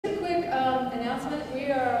announcement.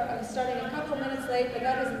 We are starting a couple minutes late, but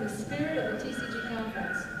that is in the spirit of the TCG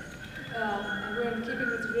conference. And we're in keeping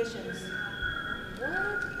with traditions.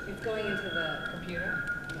 What? It's going into the computer?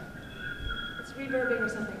 Yeah. It's reverbing or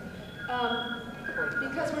something.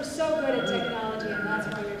 Because we're so good at technology, and that's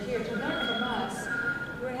why you're here, to learn from us,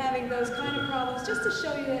 we're having those kind of problems just to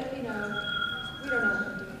show you that, you know, we don't know what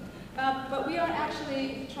we're doing. But we are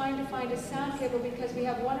actually trying to find a sound cable because we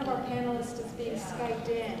have one of our panelists that's being Skyped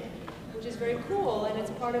in, which is very cool, and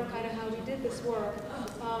it's part of kind of how we did this work.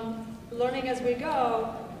 Learning as we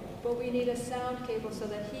go, but we need a sound cable so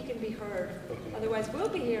that he can be heard. Otherwise, we'll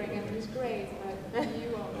be hearing him, he's great, but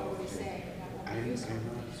you won't know what he's saying.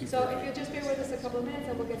 So if you'll just bear with us a couple of minutes,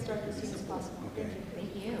 and we'll get started as soon as possible. Okay.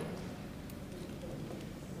 Thank you.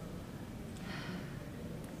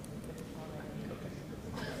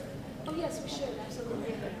 Oh yes, we should,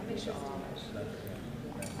 absolutely. I'll make sure to do that.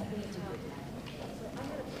 I'll bring it down. So I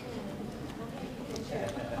had a pen.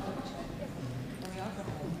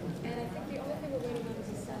 And I think the only thing we're waiting on is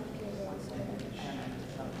a sound cable.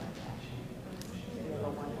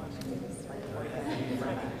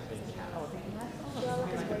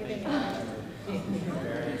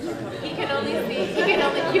 He can only see,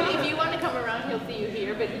 if you want to come around, he'll see you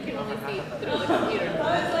here, but he can only see through the computer.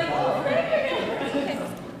 Okay,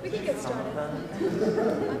 we can get started. I'm going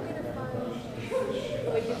to find...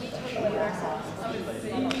 Wait, did we talk about ourselves? He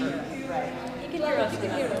can hear us. He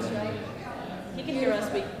can hear us, right? He can hear us.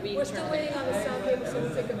 We're still waiting on the sound cable so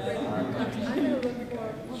that they can bring our content. I'm going to look for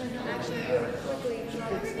actually really quickly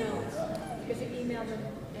Charlotte's notes because he emailed them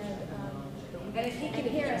and if he can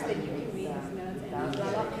hear us, then you can read his notes and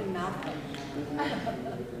Gahlon can mouth them.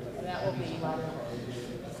 That will be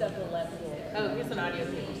several left. Oh, here's an audio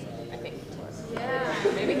cable, I think. Yeah.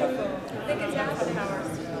 Maybe. I think it's half an hour.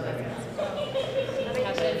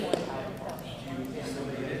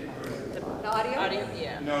 The audio? Audio,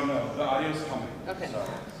 yeah. No, the audio's coming. Okay. Sorry.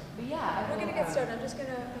 Yeah. We're going to get started. I'm just going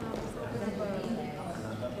to open up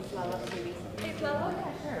Hey, Lala.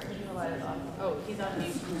 Oh, he's on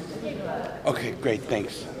mute. Okay, great,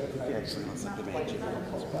 thanks. Okay.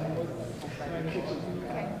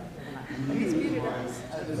 He's muted us.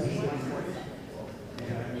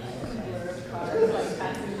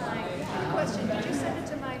 Question, did you send it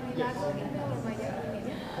to my Milagro email or my Yahoo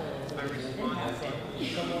email? I responded.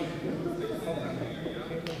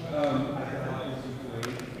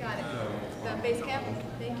 Got it. The base camp?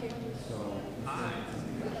 Thank you.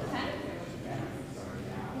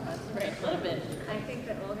 Right, a little bit. I think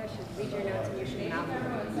that Olga should read your notes and you should mouth them.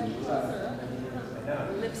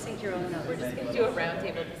 Lip sync your own notes. We're just going to do a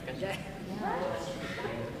roundtable discussion.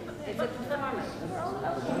 It's a performance.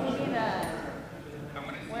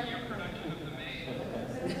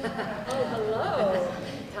 Oh, hello.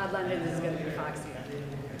 Todd London is going to be foxy.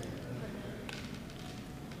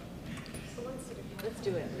 So let's see. Let's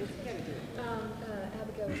do it. Let's do it.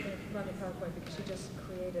 Abigail is going to run the PowerPoint because she just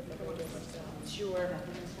created the whole herself. Sure.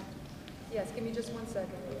 Yes, give me just 1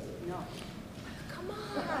 second. No. Come on.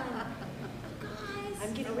 Guys.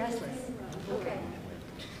 I'm getting restless. Okay.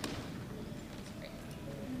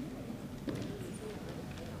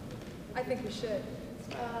 I think we should.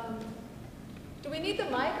 Do we need the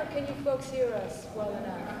mic, or can you folks hear us well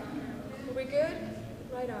enough? Are we good?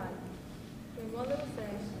 Right on. Doing one little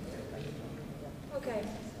thing. Okay.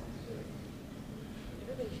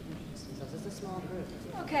 Everybody should introduce themselves. It's a small group.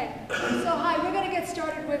 Okay. So hi, we're going to get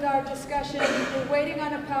started with our discussion. We're waiting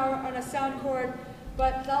on a sound cord,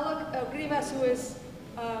 but Tlaloc Rivas, who is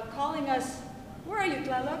calling us. Where are you,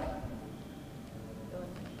 Tlaloc?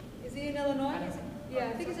 Is he in Illinois? Yeah,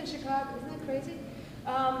 I think he's in Chicago. Isn't that crazy?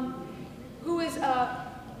 Who is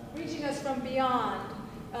reaching us from beyond.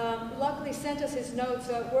 Luckily sent us his notes,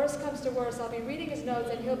 so if worst comes to worst, I'll be reading his notes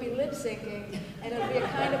and he'll be lip syncing, and it'll be a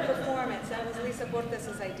kind of performance. That was Lisa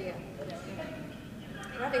Bortes' idea.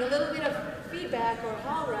 We're having a little bit of feedback or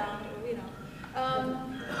HowlRound, you know.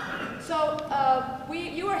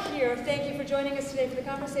 You are here. Thank you for joining us today for the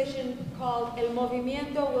conversation called El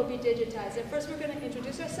Movimiento Will Be Digitized. And first we're going to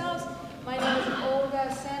introduce ourselves. My name is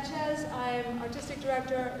Olga Sanchez. I'm Artistic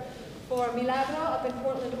Director for Milagro up in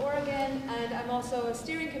Portland, Oregon, and I'm also a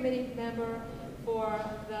steering committee member for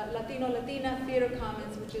the Latina Theater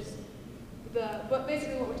Commons, which is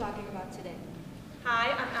basically what we're talking about today.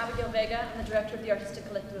 Hi, I'm Abigail Vega. I'm the director of the artistic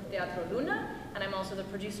collective of Teatro Luna, and I'm also the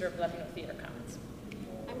producer of Latino Theater Commons.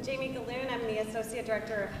 I'm Jamie Gahlon. I'm the associate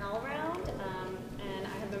director of HowlRound, and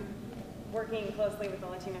I have been working closely with the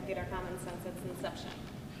Latino Theater Commons since its inception.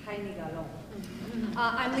 Jaime Gahlon.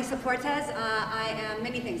 I'm Lisa Portes. I am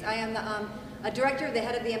many things. I am a director, the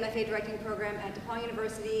head of the MFA directing program at DePaul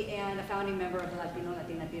University, and a founding member of the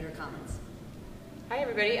Latina Theater Commons. Hi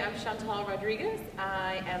everybody, I'm Chantal Rodriguez.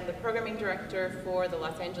 I am the programming director for the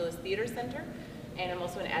Los Angeles Theater Center, and I'm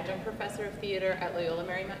also an adjunct professor of theater at Loyola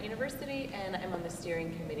Marymount University, and I'm on the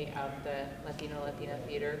steering committee of the Latina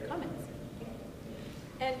Theater Commons.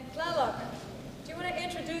 And Tlaloc, do you want to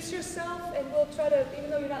introduce yourself? And we'll try to, even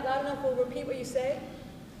though you're not loud enough, we'll repeat what you say.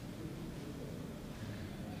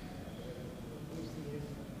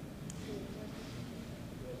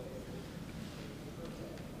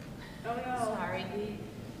 Oh no. Sorry.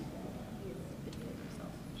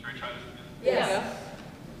 Should I try this again? Yes.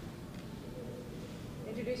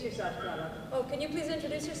 Introduce yourself, Tlaloc. Oh, can you please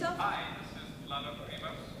introduce yourself? Hi, this is Tlaloc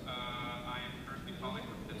Rivas. I am currently calling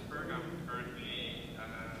from Pittsburgh. I'm currently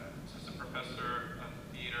assistant professor of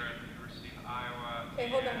theater at the University of Iowa. Okay,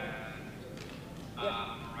 hold on. And I'm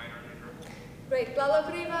a writer and director. Great.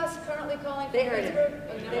 Tlaloc Rivas, currently calling from They heard it. Pittsburgh.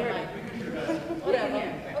 Oh, They never heard mind.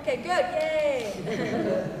 Whatever. Okay, good.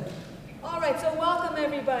 Yay. All right, so welcome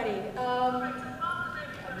everybody.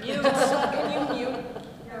 Mute. Can you mute?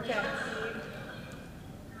 Okay.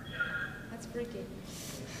 That's freaky.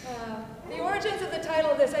 The origins of the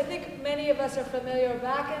title of this, I think many of us are familiar.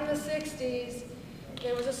 Back in the 60s,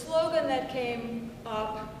 there was a slogan that came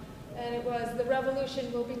up, and it was, "The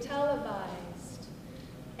revolution will be televised."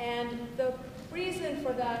 And the reason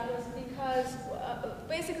for that was because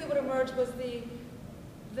basically what emerged was the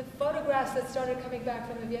photographs that started coming back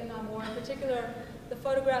from the Vietnam War, in particular, the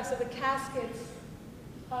photographs of the caskets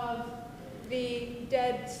of the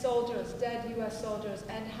dead soldiers, dead US soldiers,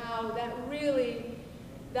 and how that really,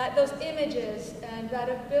 those images and that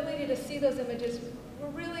ability to see those images were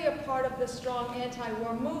really a part of the strong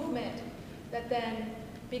anti-war movement that then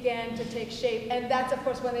began to take shape. And that's, of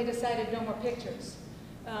course, when they decided no more pictures,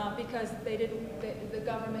 because the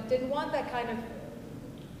government didn't want that kind of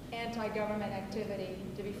anti-government activity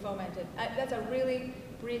to be fomented. That's a really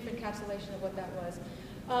brief encapsulation of what that was.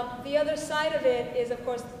 The other side of it is, of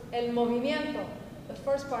course, el movimiento, the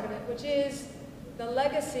first part of it, which is the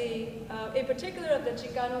legacy, in particular of the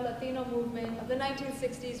Chicano-Latino movement of the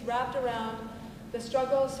 1960s, wrapped around the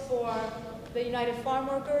struggles for the United Farm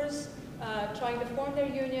Workers, trying to form their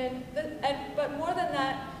union, but more than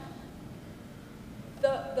that,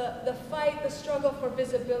 the fight, the struggle for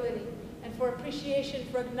visibility and for appreciation,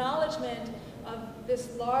 for acknowledgement of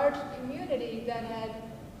this large community that had,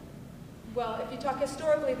 well, if you talk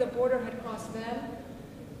historically, the border had crossed them,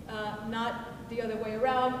 not the other way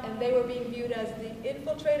around, and they were being viewed as the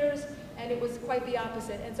infiltrators, and it was quite the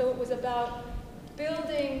opposite. And so it was about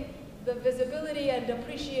building the visibility and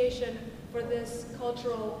appreciation for this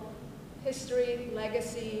cultural history,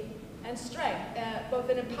 legacy, and strength, both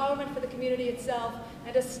an empowerment for the community itself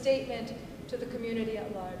and a statement to the community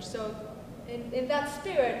at large. So in that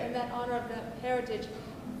spirit, in that honor of that heritage,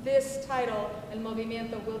 this title, El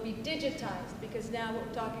Movimiento, will be digitized, because now what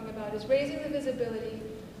we're talking about is raising the visibility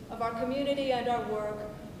of our community and our work,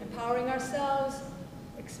 empowering ourselves,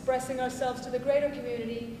 expressing ourselves to the greater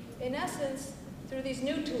community, in essence, through these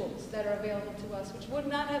new tools that are available to us, which would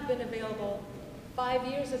not have been available 5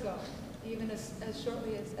 years ago, even as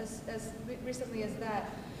shortly as recently as that.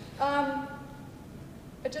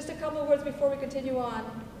 Just a couple of words before we continue on.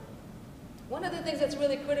 One of the things that's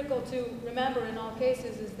really critical to remember in all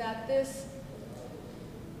cases is that this,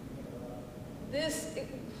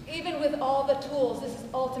 even with all the tools, this is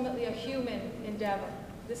ultimately a human endeavor.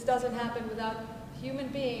 This doesn't happen without human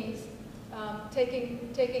beings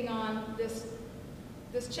taking on this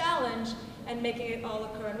challenge and making it all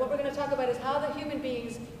occur. And what we're going to talk about is how the human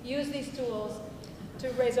beings use these tools to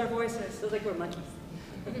raise our voices. Feels like we're much.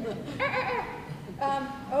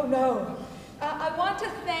 Oh no. I want to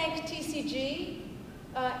thank TCG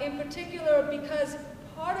in particular, because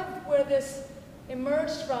part of where this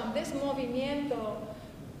emerged from, this movimiento,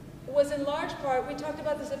 was in large part, we talked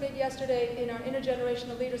about this a bit yesterday in our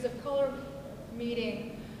Intergenerational Leaders of Color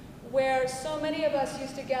meeting, where so many of us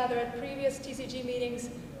used to gather at previous TCG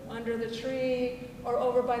meetings under the tree or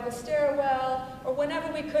over by the stairwell, or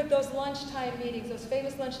whenever we could, those lunchtime meetings, those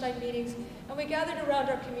famous lunchtime meetings, and we gathered around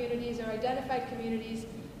our communities, our identified communities,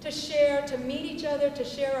 to share, to meet each other, to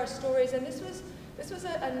share our stories. And this was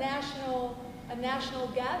a national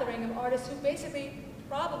gathering of artists who basically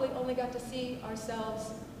probably only got to see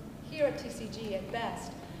ourselves here at TCG at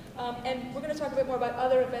best. And we're going to talk a bit more about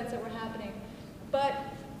other events that were happening. But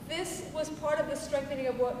this was part of the strengthening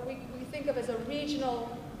of what we think of as a regional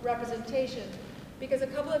representation. Because a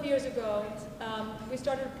couple of years ago, we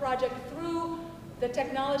started a project through the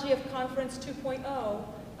technology of Conference 2.0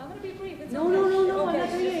 I'm going to be brief. It's No, okay. no, no, no, I'm Okay. not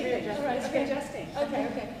doing anything. All right, Just okay. readjusting. Okay,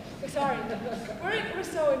 okay. Sorry. We're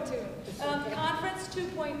so in tune. Conference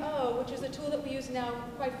 2.0, which is a tool that we use now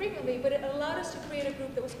quite frequently, but it allowed us to create a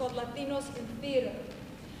group that was called Latinos in Theater,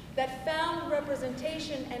 that found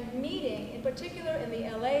representation and meeting, in particular in the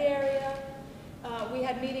LA area. We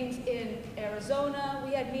had meetings in Arizona,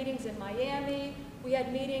 we had meetings in Miami, we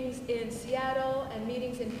had meetings in Seattle and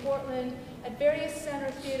meetings in Portland at various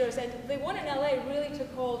center theaters. And the one in LA really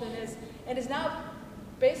took hold and is now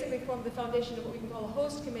basically formed the foundation of what we can call a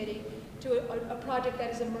host committee to a project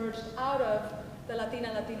that has emerged out of the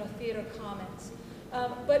Latino Theater Commons.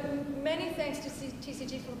 But many thanks to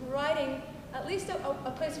TCG for providing at least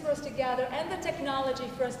a place for us to gather and the technology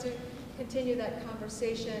for us to continue that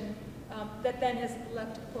conversation that then has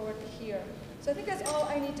leapt forward to here. So I think that's all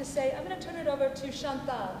I need to say. I'm going to turn it over to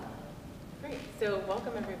Chantal. Great. So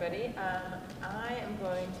welcome, everybody. I am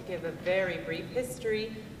going to give a very brief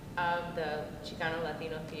history of the Chicano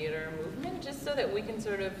Latino theater movement, just so that we can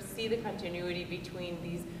sort of see the continuity between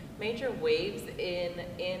these major waves in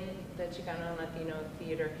the Chicano Latino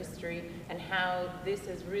theater history and how this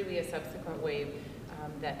is really a subsequent wave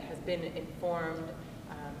that has been informed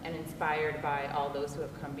and inspired by all those who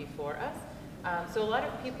have come before us. So a lot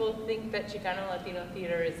of people think that Chicano Latino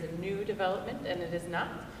theater is a new development, and it is not.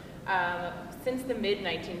 Since the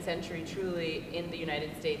mid-19th century, truly, in the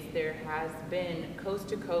United States, there has been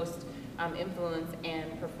coast-to-coast influence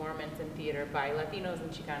and performance in theater by Latinos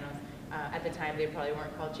and Chicanos. At the time, they probably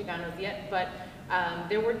weren't called Chicanos yet, but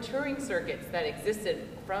there were touring circuits that existed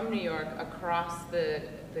from New York across the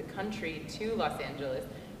country to Los Angeles.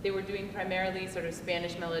 They were doing primarily sort of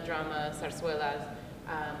Spanish melodrama, zarzuelas.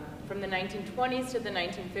 From the 1920s to the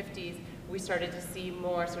 1950s, we started to see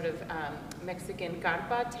more sort of Mexican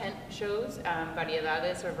carpa tent shows,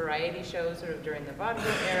 variedades or variety shows sort of during the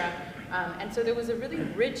vaudeville era. And so there was a really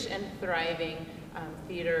rich and thriving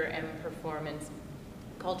theater and performance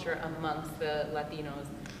culture amongst the Latinos,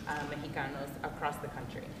 Mexicanos across the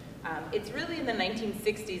country. It's really in the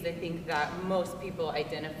 1960s, I think, that most people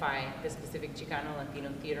identify the specific Chicano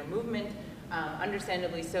Latino theater movement.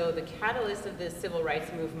 Understandably so, the catalyst of the civil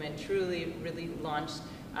rights movement truly really launched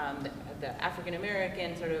the African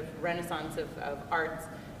American sort of renaissance of arts,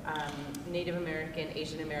 Native American,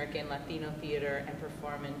 Asian American, Latino theater and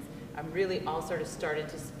performance really all sort of started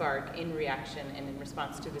to spark in reaction and in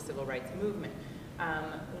response to the civil rights movement.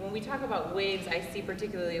 When we talk about waves, I see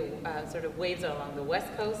particularly sort of waves along the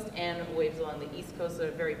West Coast and waves along the East Coast,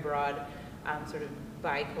 so very broad sort of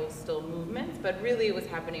bi-coastal movements, but really it was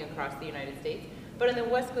happening across the United States. But in the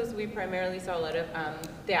West Coast, we primarily saw a lot of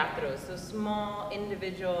teatros, so small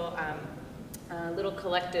individual little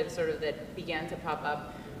collectives sort of that began to pop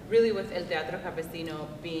up, really with El Teatro Campesino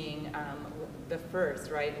being the first,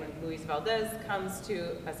 right? When Luis Valdez comes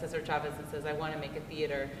to Cesar Chavez and says, I want to make a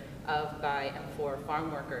theater of, by, and for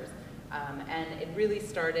farm workers. And it really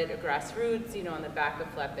started at grassroots, you know, on the back of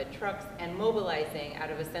flatbed trucks and mobilizing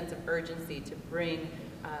out of a sense of urgency to bring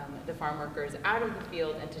the farm workers out of the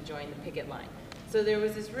field and to join the picket line. So there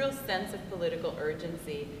was this real sense of political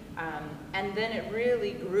urgency. And then it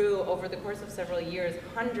really grew over the course of several years.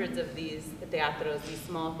 Hundreds of these teatros, these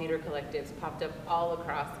small theater collectives, popped up all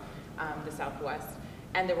across the Southwest.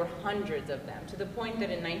 And there were hundreds of them, to the point that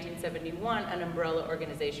in 1971, an umbrella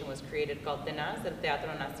organization was created called TENAZ, el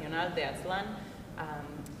Teatro Nacional de Aztlán,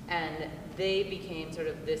 and they became sort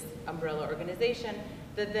of this umbrella organization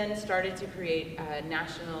that then started to create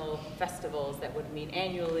national festivals that would meet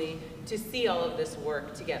annually to see all of this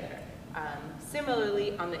work together.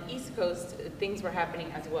 Similarly, on the East Coast, things were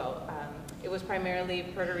happening as well. It was primarily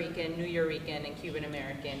Puerto Rican, New Yorican, and Cuban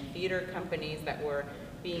American theater companies that were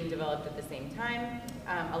being developed at the same time.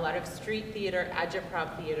 A lot of street theater,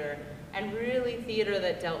 agitprop theater, and really theater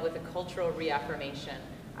that dealt with a cultural reaffirmation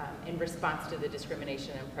in response to the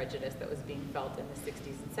discrimination and prejudice that was being felt in the 60s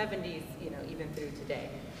and 70s, you know, even through today.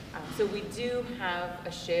 So we do have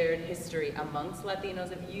a shared history amongst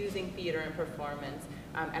Latinos of using theater and performance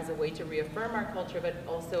as a way to reaffirm our culture, but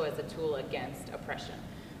also as a tool against oppression.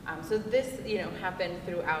 So this, you know, happened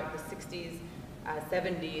throughout the 60s,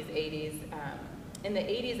 70s, 80s. In the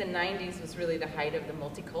 80s and 90s was really the height of the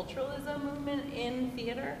multiculturalism movement in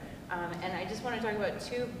theater. And I just want to talk about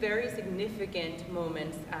two very significant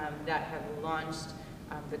moments that have launched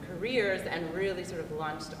the careers and really sort of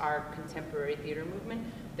launched our contemporary theater movement: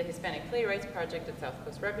 the Hispanic Playwrights Project at South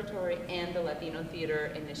Coast Repertory and the Latino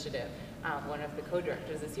Theater Initiative. One of the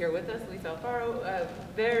co-directors is here with us, Luis Alfaro,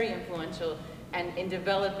 very influential and in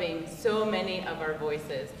developing so many of our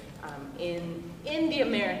voices in the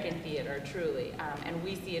American theater, truly. And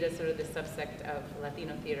we see it as sort of the subsect of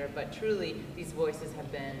Latino theater, but truly these voices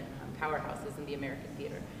have been powerhouses in the American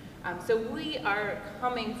theater. So we are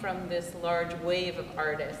coming from this large wave of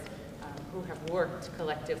artists who have worked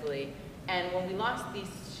collectively. And when we lost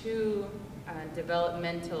these two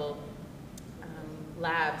developmental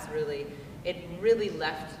labs, really, it really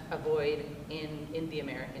left a void in the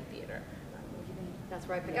American theater. That's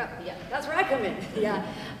where I pick up. Yeah, that's where I come in. Yeah.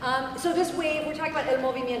 So this wave, we're talking about El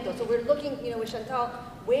Movimiento. So we're looking, with Chantal,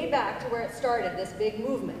 way back to where it started, this big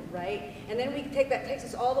movement, right? And then we take that takes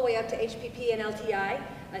us all the way up to HPP and LTI,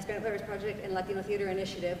 Hispanic Players Project and Latino Theater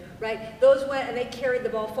Initiative, right? Those went and they carried the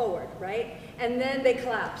ball forward, right? And then they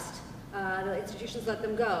collapsed. The institutions let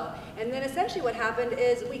them go. And then essentially what happened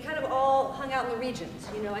is we kind of all hung out in the regions.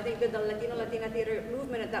 I think that the Latina theater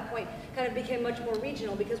movement at that point kind of became much more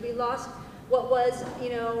regional because we lost what was,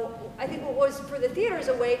 I think what was for the theaters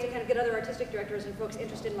a way to kind of get other artistic directors and folks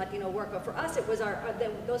interested in Latino work. But for us, it was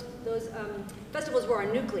those festivals were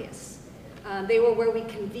our nucleus. They were where we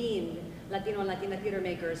convened Latino and Latina theater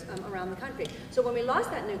makers around the country. So when we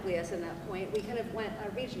lost that nucleus in that point, we kind of went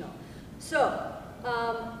regional. So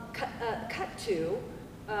cut to,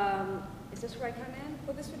 is this where I come in?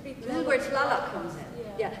 Well, this would be. This is where Tlaloc comes in.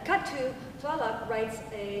 Yeah. Cut to, Tlaloc writes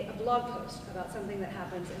a blog post about something that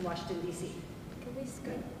happens in Washington, D.C. Can we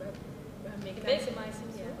make it maximize him?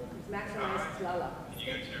 Yeah. Maximize Tlaloc. Can you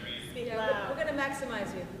guys hear me? Speak loud. We're going to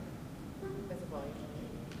maximize you. That's a volume.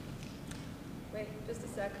 Wait, just a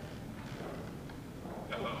sec.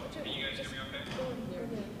 Hello? Can you guys hear me okay?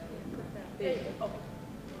 There you go.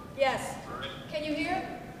 Yes. Can you hear?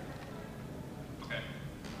 Okay.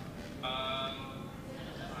 Hi.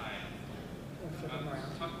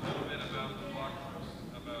 Talk a little bit about the blog post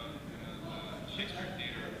about Shakespeare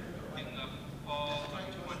Theater. In the fall of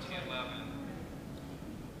 2011,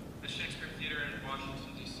 the Shakespeare Theater in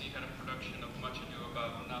Washington, D.C. had a production of Much Ado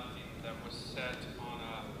About Nothing that was set on a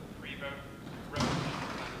pre-revolution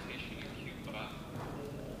plantation in Cuba.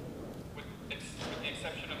 With the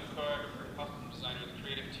exception of the choreographer, costume designer, the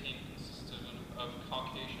creative team consisted of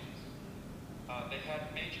Caucasians. They had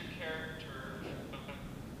major characters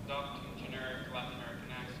adopting generic Latin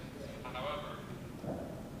American accents. However,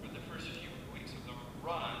 for the first few weeks of the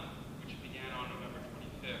run, which began on November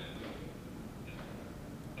 25th,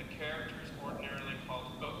 the characters ordinarily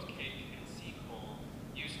called Oat Cake and Sea Coal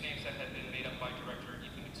used names that had been made up by director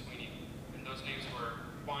Ethan McSweeney, and those names were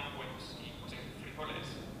Juan Huevos y Jose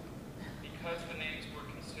Frijoles. Because the names were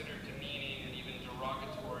considered demeaning and even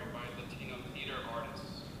derogatory by Latino theater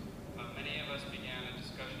artists, many of us began a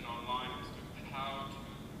discussion online as to how to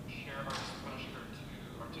share our displeasure to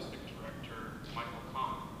artistic director Michael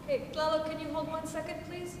Kahn. Hey, Lalo, can you hold 1 second,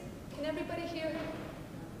 please? Can everybody hear him?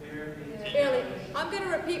 Yeah. Barely. I'm going to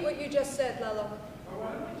repeat what you just said, Lalo. All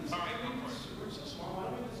right, go for it.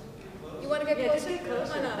 You want to get Yeah, closer? just get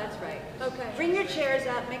closer. Come on up. That's right. Okay. Bring your chairs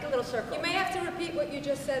up, make a little circle. You may have to repeat what you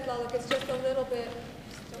just said, Lalo. It's just a little bit.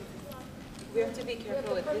 We have to be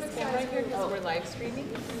careful with this camera here because we're live streaming.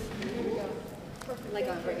 Here we go. Perfect. Like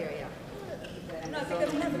on right here, yeah. No, I think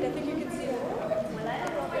that's perfect. I think you can see it.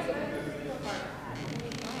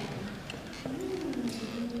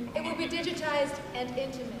 It will be digitized and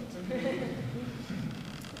intimate.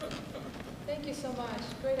 Thank you so much.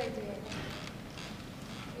 Great idea.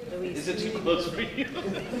 Is it too close for you?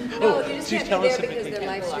 No, you just Please can't tell be us there if it because can they're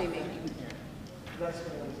live pull up. streaming.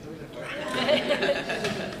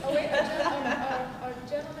 Oh wait, our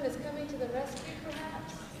gentleman is coming to the rescue,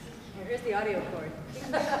 perhaps? Here's the audio cord.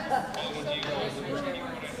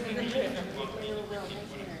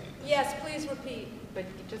 Yes, please repeat. But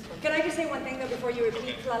just Can I just say one thing though before you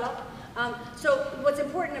repeat, Tlaloc? So what's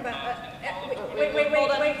important about wait,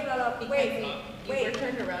 Tlaloc, wait. We're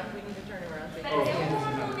turned around. We need to turn around.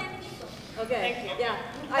 Okay, yeah.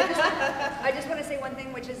 I just want to say one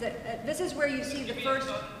thing, which is that this is where you see the first.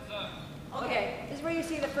 Okay, this is where you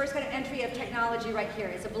see the first kind of entry of technology right here.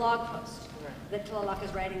 It's a blog post that Tlaloc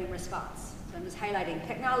is writing in response. So I'm just highlighting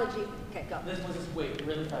technology. Okay, go. This was just, wait,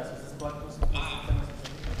 really fast. Was this blog post? Huffington Post.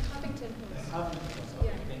 Huffington Post.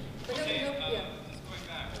 Okay, thank you. But Okay, yeah. just going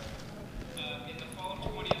back. In the fall of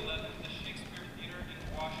 2011, the Shakespeare Theater in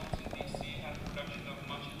Washington, D.C. had a production of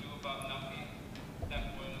Much Ado About Nothing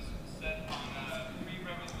that was set on a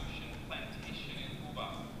pre-revolution plantation in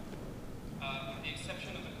Cuba. With the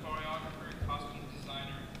exception of the choreographer and costume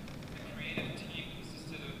designer, the creative team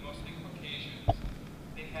consisted of mostly Caucasians.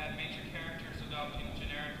 They had major characters adopting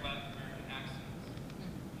generic Latin American accents.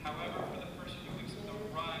 However, for the first few weeks of the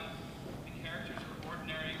run, the characters were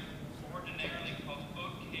ordinarily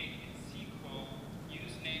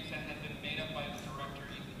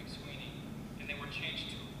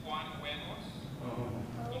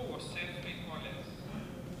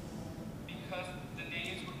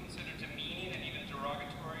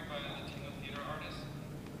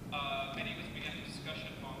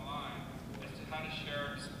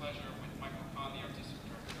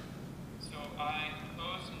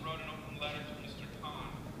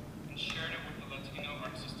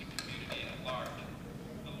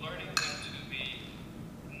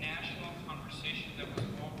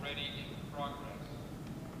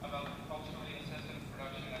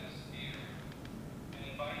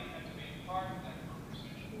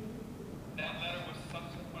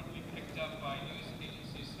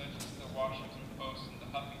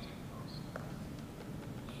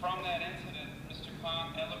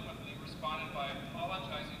Khan eloquently responded by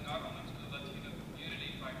apologizing not only to the Latina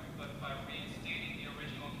community, but by reinstating the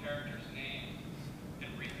original characters' names and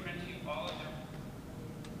reprinting all of their...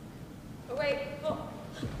 Oh, wait. Oh.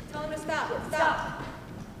 Tell him to stop. Stop.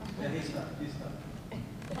 Yeah, he's not.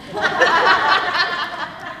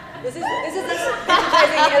 This is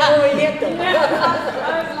digitizing el movimiento.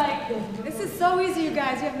 I was like, this is so easy, you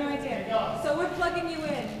guys. You have no idea. So we're plugging you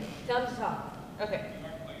in. Tell him to talk. Okay.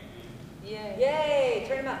 Yay. Yay!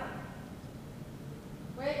 Turn him up.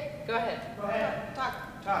 Wait. Go ahead. Talk.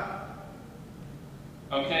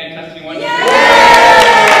 Okay, testing one.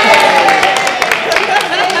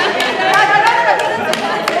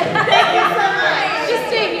 Just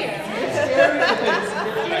stay here.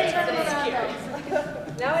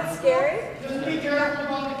 Now it's scary. Just be careful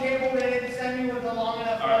about the cable. They didn't send you with a long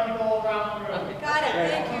enough run to go around the room. Got it.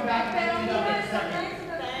 Thank you.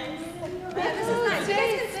 Yeah, this is nice. You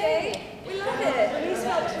guys can stay. We love it. Please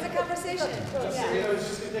help. It's a conversation. I was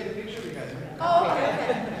just going to take a picture of you guys. Oh,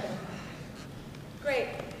 okay. Great.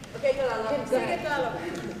 Okay, Gahlon. Sigue, Gahlon.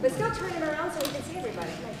 But still turn him around so we can see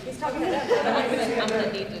everybody. He's talking to them. I'm going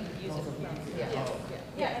to need to use it.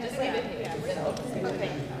 Yeah, just leave it here.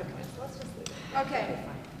 Okay. Okay.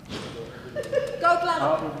 Go, Gahlon.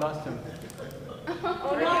 Oh, we lost him.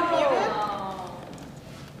 Oh, no.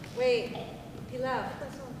 Wait. He left.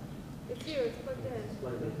 It's you. It's plugged in.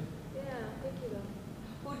 Yeah, thank you, though.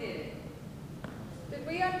 Who did it? Did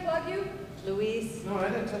we unplug you? Luis. No, I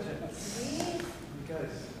didn't touch it. Luis.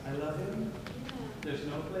 Because I love him. There's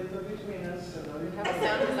no Play-Doh between us. So no, you Have a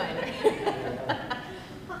sound designer.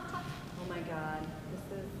 Oh my God.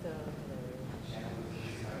 This is so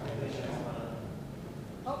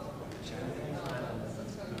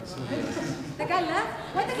The guy left?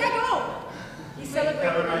 Where'd the guy go? He's celebrating.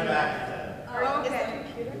 Cover my back. Oh, okay.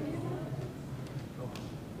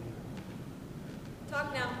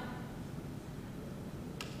 Talk now.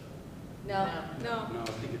 No. No. No, I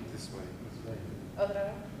think it's this way. Otra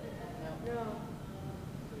vez? No. No.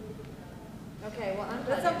 Okay, well,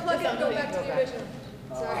 Let's unplug unplug it and go back to the original.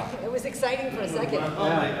 Sorry, it was exciting for a second. Oh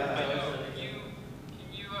my God. Can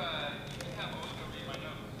you have Olga read my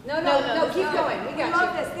notes? No, keep going. We We got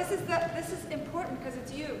love you. this. This is important because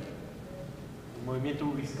it's you. Movimiento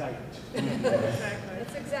Ubiscay.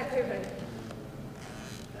 That's exactly right.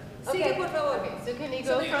 Okay. Sigue, por favor. Okay, so can you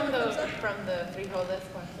go from the frijoles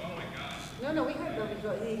one? Oh my gosh. No, we heard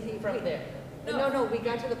From there. No, we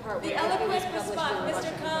got to the part The where eloquent it was published response. in the Mr.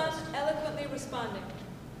 Washington Khan Post. eloquently responding.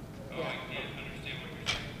 Oh, I can't understand what you're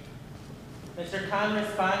saying. Mr. Khan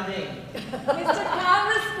responding. Mr. Khan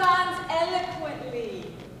responds eloquently.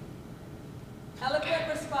 Eloquent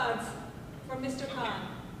response from Mr. Khan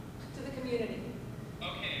to the community.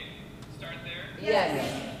 Okay, start there. Yes. Okay,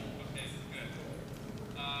 good.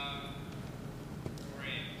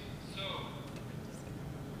 Great. So,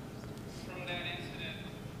 from that incident,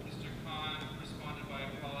 Mr. Khan responded by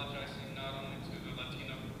apologizing not only to the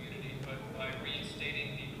Latino community, but by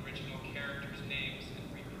reinstating the original characters' names and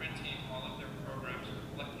reprinting all of their programs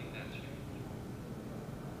reflecting that change.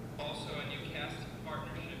 Also, a new casting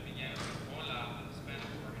partnership began with Hola, the Hispanic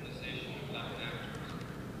organization of Latin actors,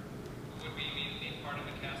 who would be immediately part of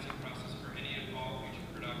the casting process for any and all future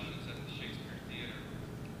productions at the Shakespeare Theater.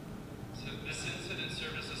 So this incident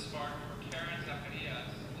served as a spark for Karen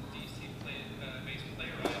Zacarias, the DC-based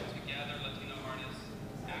playwright, to gather Latino artists,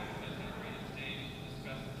 activists, and creative stage to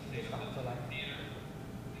discuss the state of the theater,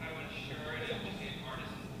 how to ensure and educate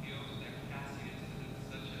artists in fields that casting incidents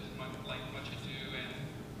such as Much Ado and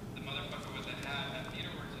The Motherfucker with a Hat at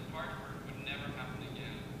TheaterWorks in Hartford would never happen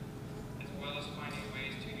again, as well as finding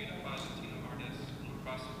ways to unify Latino artists from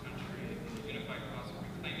across the country in a unified cause of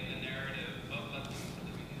reclaiming the narrative of Latinos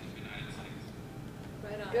living in the United States.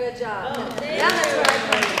 Right on. Good job. Oh, Yeah, that's right.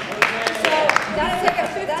 So That's that's like a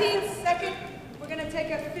that's 15-second, we're going to take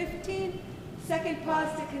a 15-second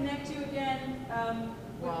pause to connect you again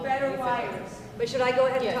with Well, better you said- wires. But should I go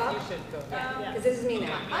ahead and Yes, talk? you should go. Because this is me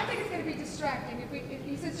now. I think it's going to be distracting. If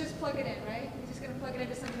he says just plug it in, right? He's just going to plug it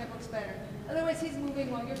into something that works better. Otherwise, he's moving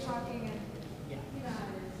while you're talking, and you know how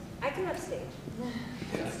it is. I can upstage.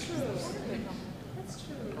 That's true. That's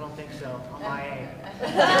true. I don't think so. I'm IA.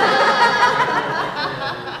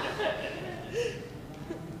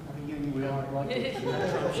 We unplugged it.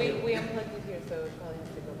 We unplugged it here, so it probably has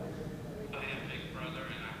to go back. I am Big Brother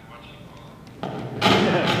and I'm watching all.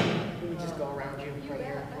 Can we just go around you right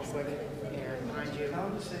here, real quick? Here, behind you. I'll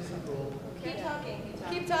just say something cool. Keep talking.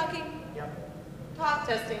 Keep talking. Yep. Talk.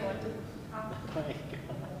 Testing 1, 2.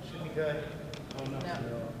 Should be good. No.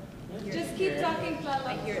 Just keep talking, I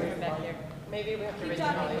Lala. hear it from back here. Maybe we have to Keep raise the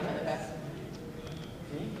talking. volume in the back.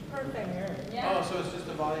 Perfect. Yeah. Oh, so it's just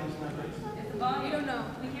the volume's not good? It's the volume. You don't know.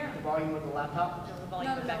 We hear it. The volume of the laptop? The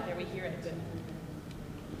volume No, no, back no. there, we hear it.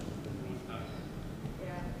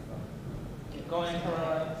 Keep going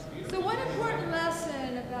for So one important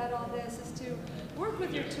lesson about all this is to work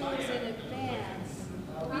with your tools in advance.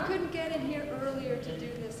 We couldn't get in here earlier to do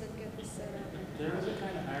this and get this set up. There is a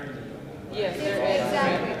kind of irony. Yes, there is.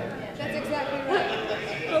 Exactly. That's exactly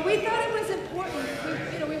right. But we thought it was important.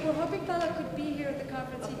 We were hoping Bella could be here at the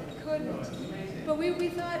conference. He couldn't. But we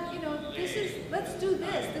thought, let's do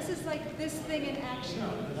this. This is like this thing in action.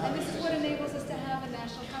 And this is what enables us to have a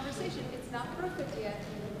national conversation. It's not perfect yet,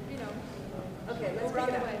 Okay, let's We're on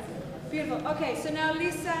pick the it way. up. Beautiful. Okay, so now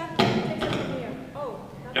Lisa takes it from here. Oh,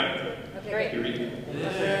 that's good. Okay, great.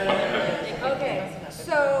 Okay,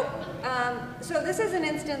 so this is an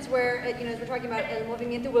instance where, as we're talking about, El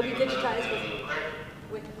Movimiento will be digitized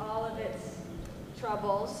with all of its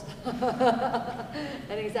troubles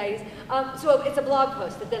and anxieties. So it's a blog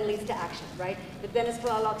post that then leads to action, right? That then, as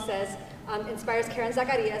Tlaloc says, inspires Karen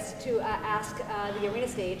Zacarias to ask the Arena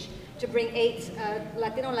Stage to bring 8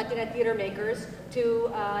 Latino and Latina theater makers to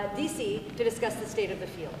DC to discuss the state of the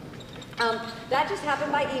field. That just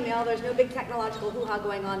happened by email. There's no big technological hoo-ha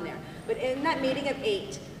going on there. But in that meeting of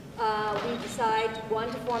 8, we decide, 1,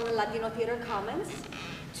 to form the Latino Theater Commons,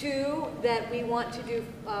 2, that we want to do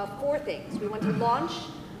 4 things. We want to launch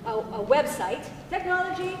a website,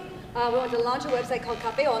 technology. We want to launch a website called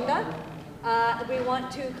Café Onda. We want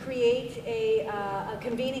to create a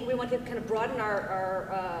convening. We want to kind of broaden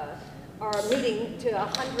our meeting to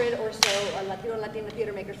 100 or so Latino and Latina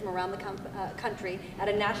theater makers from around the country at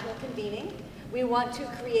a national convening. We want to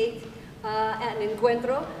create an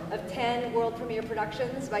encuentro of 10 world premiere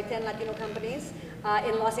productions by 10 Latino companies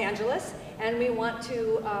in Los Angeles, and we want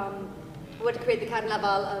to create the Carnaval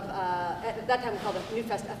of, at that time we called it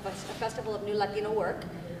a Festival of New Latino Work,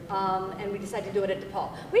 and we decided to do it at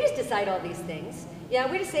DePaul. We just decide all these things.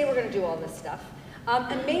 Yeah, we just say we're going to do all this stuff.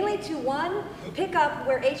 And mainly to, 1, pick up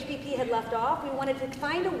where HPP had left off. We wanted to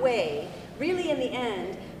find a way, really in the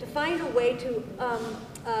end, to find a way to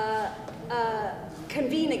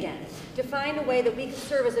convene again, to find a way that we could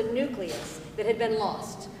serve as a nucleus that had been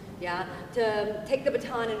lost, yeah, to take the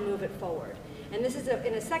baton and move it forward. And this is,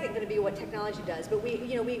 in a second, going to be what technology does. But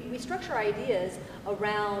we structure ideas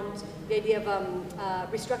around the idea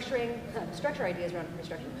of structure ideas around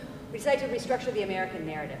restructuring. We decided to restructure the American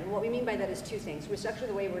narrative. And what we mean by that is 2 things. Restructure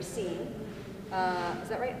the way we're seen. Is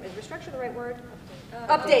that right? Is restructure the right word?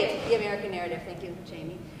 Update the American narrative. Thank you,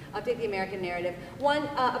 Jamie. Update the American narrative. 1,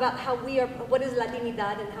 about how we are, what is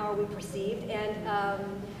Latinidad and how are we perceived, and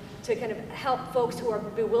to kind of help folks who are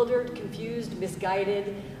bewildered, confused,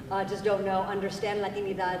 misguided, just don't know, understand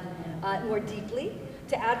Latinidad more deeply,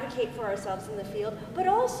 to advocate for ourselves in the field, but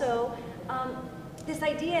also this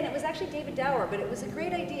idea, and it was actually David Dower, but it was a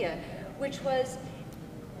great idea, which was,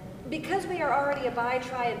 because we are already a bi,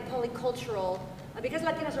 tri, and polycultural, because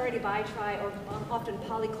Latinos are already bi, tri, or often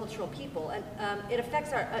polycultural people, and it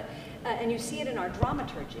affects our, and you see it in our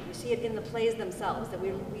dramaturgy, you see it in the plays themselves, that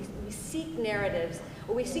we seek narratives,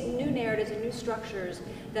 or we seek new narratives and new structures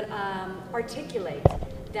that articulate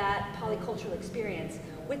that polycultural experience.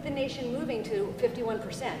 With the nation moving to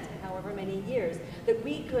 51% in however many years, that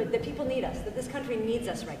people need us, that this country needs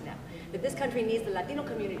us right now, that this country needs the Latino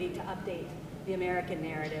community to update the American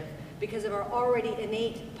narrative because of our already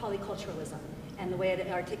innate polyculturalism and the way it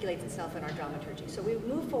articulates itself in our dramaturgy. So we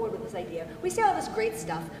move forward with this idea. We say all this great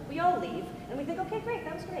stuff, we all leave, and we think, okay, great,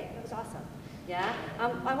 that was awesome. Yeah,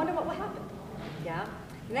 I wonder what will happen. Yeah.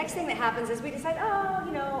 The next thing that happens is we decide,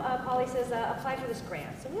 Polly says, apply for this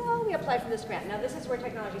grant. So we apply for this grant. Now this is where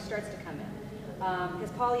technology starts to come in.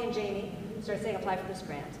 Because Polly and Jamie start saying, apply for this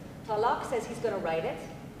grant. Tlaloc says he's going to write it,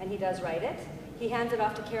 and he does write it. He hands it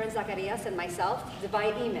off to Karen Zacarias and myself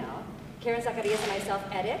by email. Karen Zacarias and myself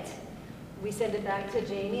edit. We send it back to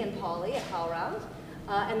Jamie and Polly at HowlRound,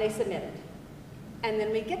 and they submit it. And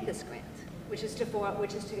then we get this grant, which is to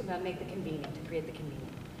make the convening, to create the convening.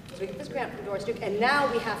 So we get this grant from Doris Duke, and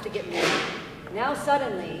now we have to get moving. Now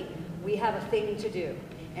suddenly, we have a thing to do,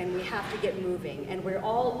 and we have to get moving, and we're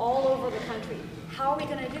all over the country. How are we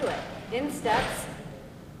going to do it? In steps,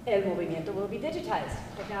 El Movimiento will be digitized.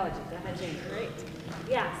 Technology. Go ahead, Jane. Great.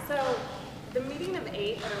 Yeah, so the meeting of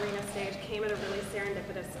 8 at Arena Stage came at a really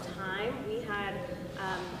serendipitous time. We had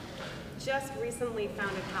just recently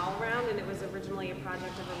founded HowlRound, and it was originally a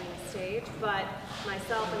project of Arena Stage, but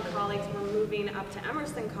myself and colleagues were moving up to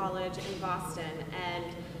Emerson College in Boston,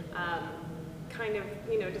 and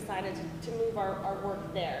decided to move our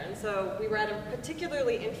work there. And so we were at a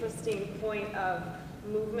particularly interesting point of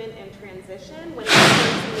movement and transition when the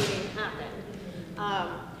first meeting happened.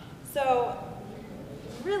 So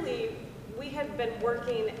really, we had been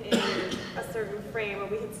working in a certain frame, or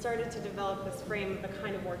we had started to develop this frame of the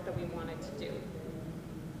kind of work that we wanted to do.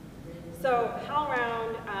 So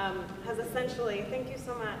HowlRound has essentially, thank you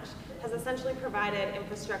so much, has essentially provided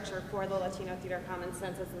infrastructure for the Latino Theater Commons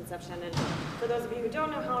since its inception. And for those of you who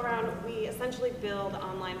don't know HowlRound, we essentially build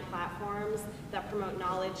online platforms that promote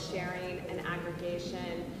knowledge sharing and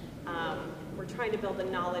aggregation. We're trying to build the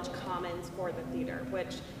knowledge commons for the theater,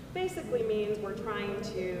 which basically means we're trying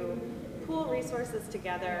to pool resources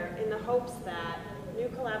together in the hopes that new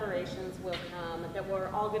collaborations will come, that we're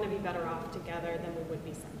all going to be better off together than we would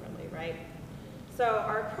be separately, right? So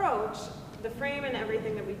our approach, the frame and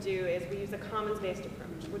everything that we do is we use a commons-based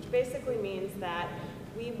approach, which basically means that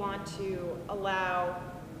we want to allow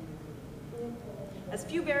as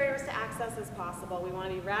few barriers to access as possible. We want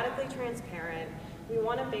to be radically transparent. We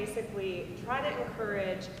want to basically try to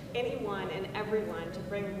encourage anyone and everyone to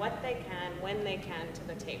bring what they can, when they can, to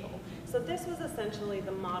the table. So this was essentially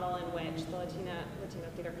the model in which the Latino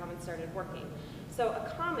Theater Commons started working. So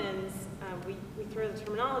a commons, we throw the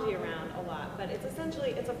terminology around a lot, but it's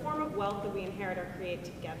essentially, it's a form of wealth that we inherit or create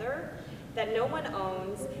together that no one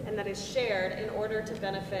owns and that is shared in order to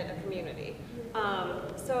benefit a community.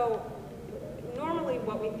 So normally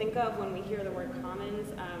what we think of when we hear the word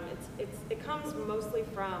commons, it comes mostly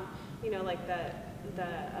from, you know, like the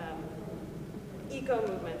eco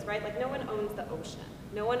movements, right? Like no one owns the ocean.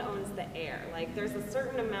 No one owns the air. Like there's a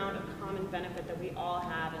certain amount of common benefit that we all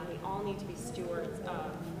have, and we all need to be stewards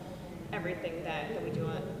of everything that we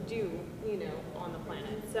do, you know, on the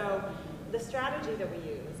planet. So the strategy that we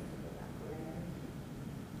use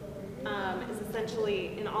is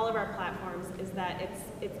essentially in all of our platforms is that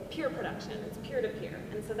it's peer production, it's peer-to-peer.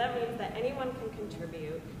 And so that means that anyone can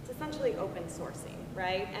contribute. It's essentially open sourcing,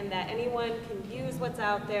 right? And that anyone can use what's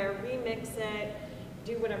out there, remix it,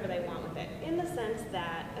 do whatever they want with it. In the sense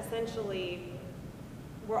that essentially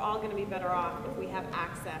we're all going to be better off if we have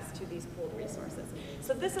access to these pooled resources.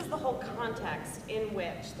 So this is the whole context in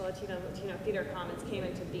which the Latino Theater Commons came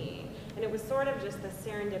into being. And it was sort of just this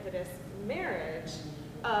serendipitous marriage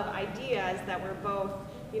of ideas that were both,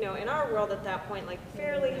 you know, in our world at that point, like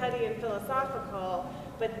fairly heady and philosophical,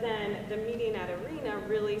 but then the meeting at Arena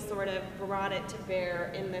really sort of brought it to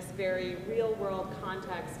bear in this very real world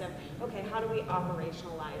context of, okay, how do we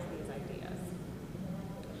operationalize these ideas?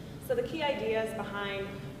 So the key ideas behind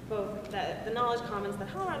both the knowledge commons that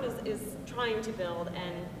HowlRound is trying to build,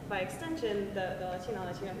 and by extension, the Latino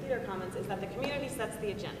Theater Commons, is that the community sets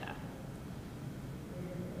the agenda.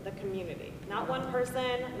 The community. Not one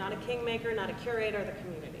person, not a kingmaker, not a curator, the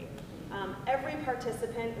community. Every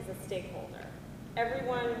participant is a stakeholder.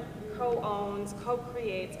 Everyone co-owns,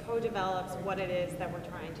 co-creates, co-develops what it is that we're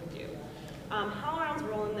trying to do. HowlRound's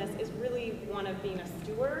role in this is really one of being a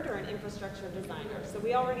steward or an infrastructure designer. So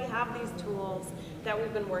we already have these tools that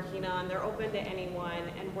we've been working on. They're open to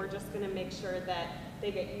anyone, and we're just going to make sure that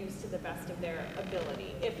they get used to the best of their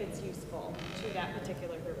ability, if it's useful to that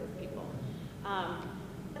particular group of people.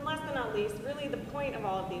 And last but not least, really the point of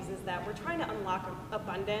all of these is that we're trying to unlock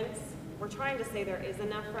abundance. We're trying to say there is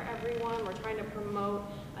enough for everyone. We're trying to promote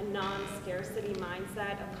a non-scarcity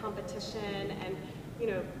mindset of competition and, you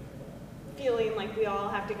know, feeling like we all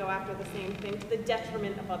have to go after the same thing to the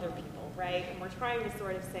detriment of other people, right? And we're trying to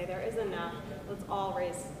sort of say there is enough. Let's all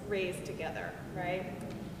raise together, right?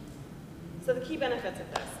 So the key benefits of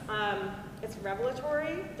this. It's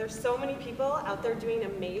revelatory. There's so many people out there doing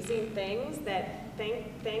amazing things that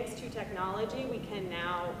thanks to technology we can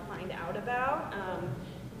now find out about.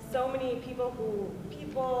 So many people,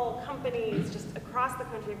 companies, just across the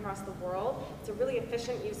country, across the world. It's a really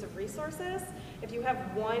efficient use of resources. If you have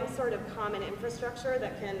one sort of common infrastructure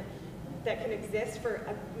that can exist for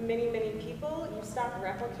many, many people, you stop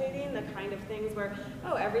replicating the kind of things where,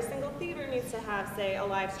 oh, every single theater needs to have, say, a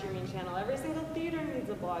live streaming channel. Every single theater needs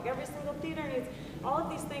a blog. Every single theater needs all of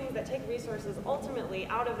these things that take resources ultimately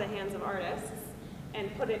out of the hands of artists and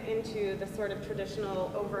put it into the sort of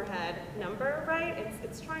traditional overhead number, right?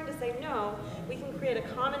 It's trying to say, no, we can create a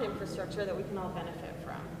common infrastructure that we can all benefit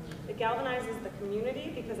from. It galvanizes the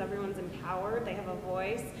community because everyone's empowered, they have a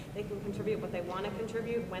voice, they can contribute what they want to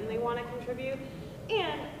contribute, when they want to contribute,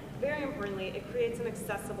 and very importantly, it creates an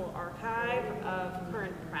accessible archive of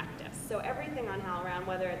current practice. So everything on HowlRound,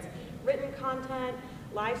 whether it's written content,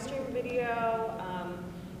 live stream video,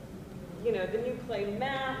 you know, the new play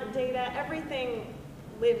map, data, everything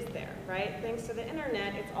lives there, right? Thanks to the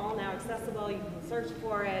internet, it's all now accessible, you can search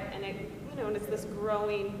for it, and it, you know, and it's this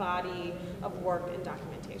growing body of work and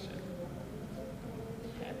documentation.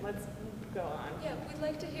 Okay, let's go on. Yeah, we'd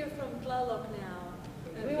like to hear from Tlaloc now.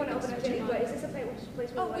 Do we want to open up to any, is this a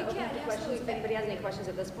place where Oh, we want to we open can, up to questions? If absolutely. anybody has any questions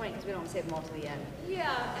at this point, because we don't want to save them all to the end.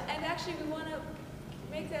 Yeah, and actually we want to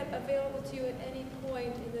make that available to you at any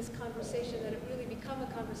point in this conversation, that it really become a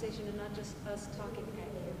conversation and not just us talking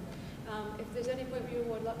at you. If there's any point where you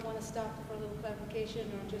would want to stop for a little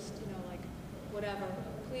clarification or just, you know, like whatever,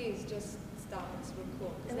 please just stop us. We're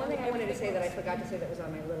cool. And one thing I wanted to say that I forgot to say that was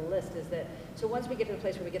on my little list is that, so once we get to the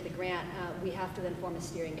place where we get the grant, we have to then form a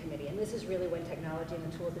steering committee. And this is really when technology and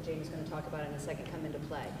the tools that Jamie's going to talk about in a second come into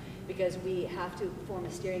play. Because we have to form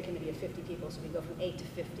a steering committee of 50 people, so we go from 8 to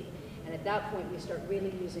 50. And at that point, we start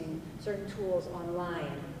really using certain tools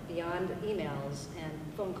online, beyond emails and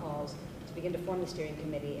phone calls, to begin to form the steering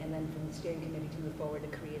committee, and then from the steering committee to move forward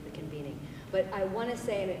to create the convening. But I want to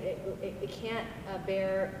say, and it can't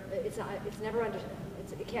bear, it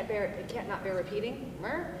can't not bear repeating.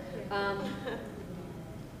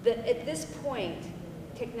 That at this point,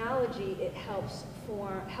 technology, it helps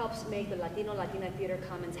make the Latina Theater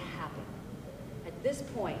Commons happen. At this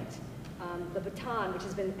point, the baton, which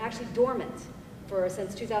has been actually dormant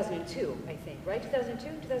since 2002, I think, right?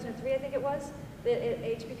 2002, 2003, I think it was. The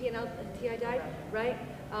HPP and LTI died, right?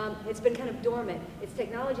 It's been kind of dormant. It's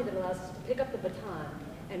technology that allows us to pick up the baton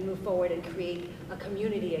and move forward and create a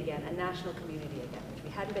community again, a national community again, which we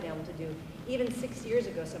hadn't been able to do. Even 6 years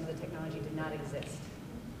ago, some of the technology did not exist.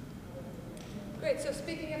 Great, so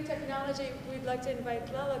speaking of technology, we'd like to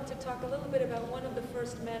invite Lala to talk a little bit about one of the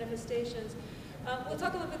first manifestations. We'll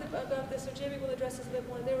talk a little bit about this, so Jamie will address this a bit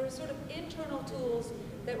more. There were sort of internal tools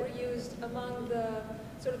that were used among the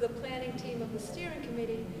sort of the planning team of the steering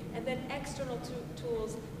committee, and then external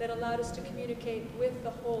tools that allowed us to communicate with the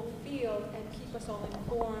whole field and keep us all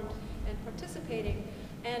informed and participating.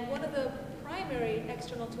 And one of the primary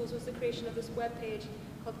external tools was the creation of this webpage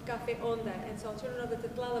called Café Onda. And so I'll turn it over to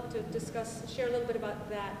Tlaloc to share a little bit about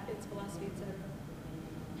that, its philosophy, etc.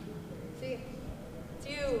 See, it's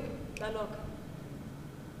you, Tlaloc.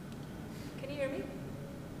 Can you hear me?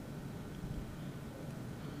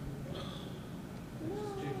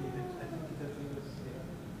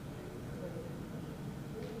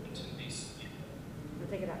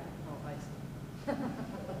 Take it out. Oh, I see.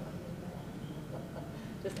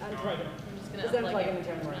 Just unplug it. I'm just going to unplug it and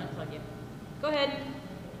turn it on. Unplug it. Go ahead.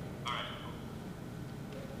 All right.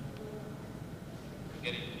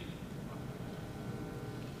 Getting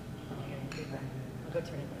I'll go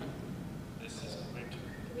turn it on. this is my turn.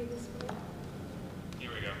 Can we just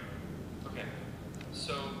Here we go. Okay.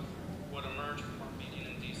 So what emerged from our meeting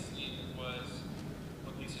in DC was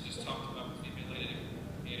what Lisa just talked about, was the ability to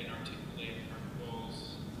create and articulate our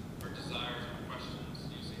goals, our desires, our questions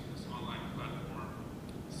using this online platform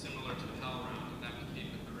similar to HowlRound, and that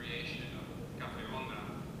became the creation of Café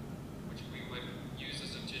Onda, which we would use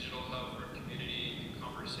as a digital hub for community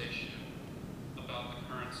conversation about the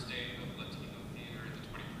current state of Latino theater in the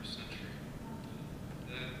 21st century.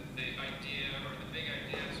 The idea, or the big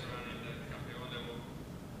idea surrounding the Café Onda will...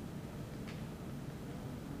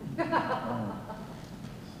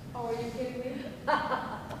 Oh, are you kidding me?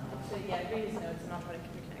 So yeah, read his notes and I'll try to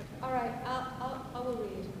connect. All right, I will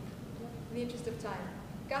read in the interest of time.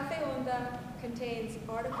 Café Onda contains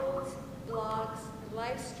articles, blogs, and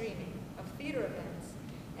live streaming of theater events,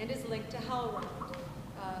 and is linked to HowlRound.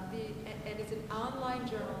 And it's an online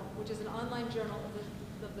journal, which is an online journal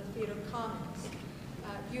of the theater commons,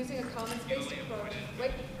 using a commons-based approach.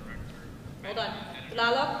 Wait. Hold on.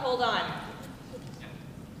 Tlaloc, hold on.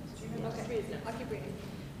 Okay, I'll keep reading.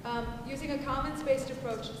 Using a commons-based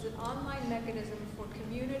approach is an online mechanism for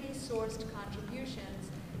community-sourced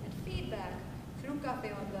contributions and feedback through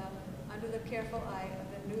Café Onda under the careful eye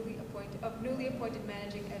of newly appointed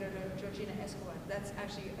managing editor Georgina Escobar. That's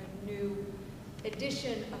actually a new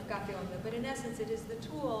edition of Café Onda, but in essence it is the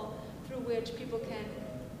tool through which people can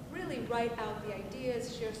really write out the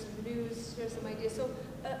ideas, share some news, share some ideas. So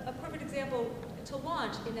a perfect example to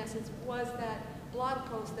launch, in essence, was that blog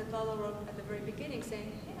post that Lala wrote at the very beginning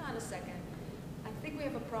saying, hang on a second, I think we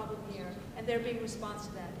have a problem here, and there being response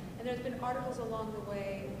to that. And there's been articles along the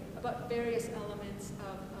way about various elements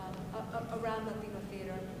of around Latino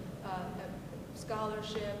theater,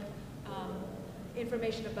 scholarship,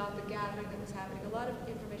 information about the gathering that was happening, a lot of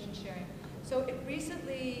information sharing. So it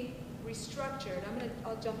recently restructured,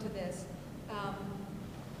 I'll jump to this.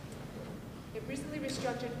 It recently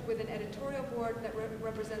restructured with an editorial board that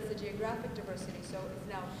represents the geographic diversity, so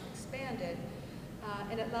it's now expanded,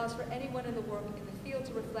 and it allows for anyone in the work in the field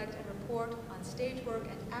to reflect and report on stage work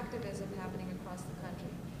and activism happening across the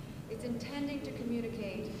country. It's intending to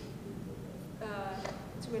communicate,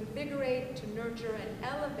 to invigorate, to nurture, and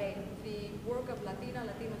elevate the work of Latino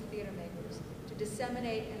theater makers, to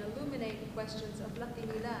disseminate and illuminate questions of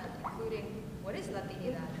Latinidad, including what is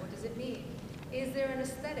Latinidad, what does it mean? Is there an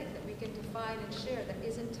aesthetic that we can define and share that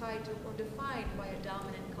isn't tied to or defined by a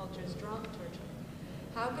dominant culture's dramaturgy?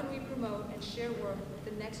 How can we promote and share work with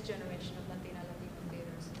the next generation of Latino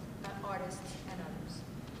theaters, artists, and others?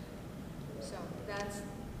 So that's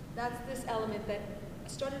this element that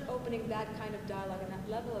started opening that kind of dialogue and that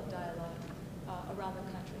level of dialogue around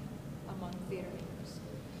the country among theater makers.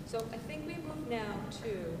 So I think we move now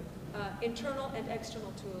to internal and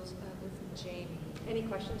external tools with Jamie. Any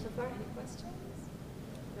questions so far? Any questions?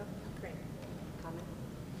 No? Great. Comment?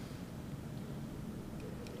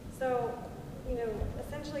 So,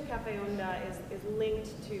 essentially Café Onda is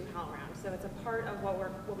linked to HowlRound. So it's a part of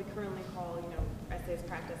what we currently call, essays,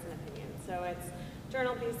 practice, and opinion. So it's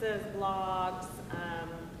journal pieces, blogs,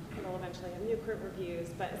 we'll eventually have new crit reviews,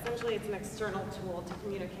 but essentially it's an external tool to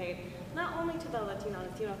communicate not only to the Latino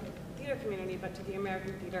theater community, but to the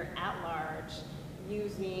American theater at large,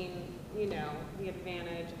 using, the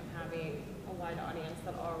advantage of having a wide audience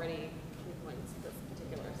that already frequents this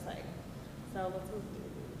particular site. So let's move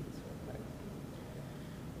through these real quick.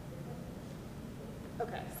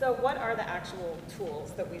 Okay, so what are the actual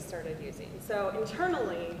tools that we started using? So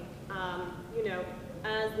internally,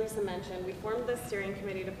 as Lisa mentioned, we formed the steering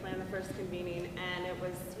committee to plan the first convening, and it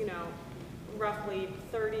was, roughly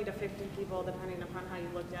 30 to 50 people, depending upon how you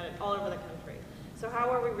looked at it, all over the country. So how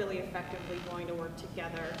are we really effectively going to work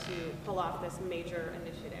together to pull off this major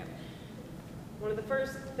initiative? One of the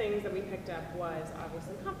first things that we picked up was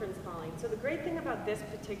obviously conference calling. So the great thing about this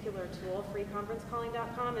particular tool,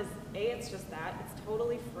 freeconferencecalling.com, is it's just that, it's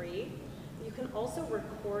totally free. You can also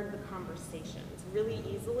record the conversations really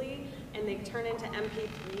easily, and they turn into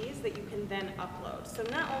MP3s that you can then upload. So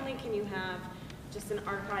not only can you have just an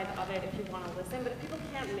archive of it if you want to listen, but if people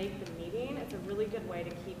can't make the meeting, it's a really good way to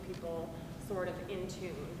keep people sort of in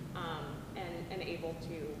tune and able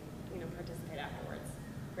to participate afterwards.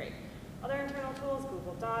 Great. Other internal tools,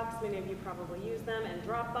 Google Docs, many of you probably use them, and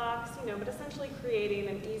Dropbox, but essentially creating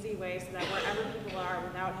an easy way so that wherever people are,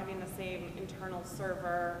 without having the same internal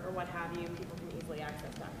server or what have you, people can easily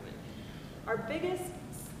access documents. Our biggest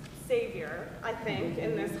savior, I think,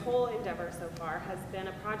 in this whole endeavor so far has been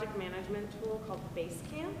a project management tool called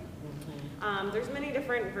Basecamp. There's many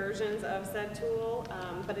different versions of said tool,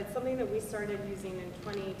 but it's something that we started using in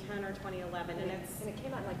 2010 or 2011, and it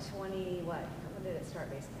came out in like 20 what? When did it start?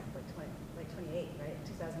 Basecamp, like 28, right?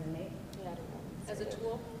 2008. Yeah, I don't know. As a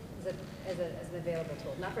tool? As an available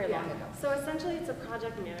tool, not very long ago. So essentially it's a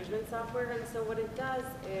project management software, and so what it does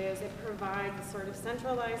is it provides a sort of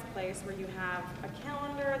centralized place where you have a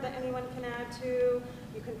calendar that anyone can add to,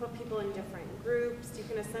 you can put people in different groups, you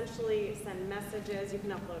can essentially send messages, you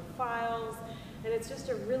can upload files, and it's just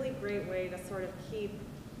a really great way to sort of keep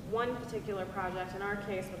one particular project, in our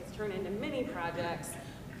case, what it's turned into mini projects,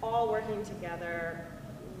 all working together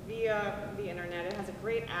via the internet. It has a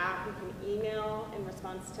great app. You can email in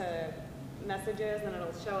response to messages, and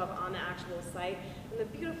it'll show up on the actual site. And the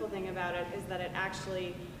beautiful thing about it is that it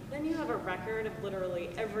actually, then you have a record of literally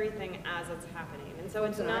everything as it's happening. And so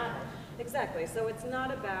it's not, exactly, so it's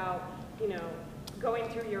not about, going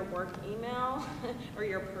through your work email or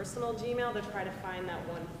your personal Gmail to try to find that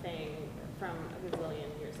one thing from a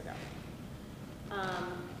gazillion years ago.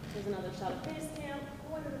 Here's another shot of Basecamp.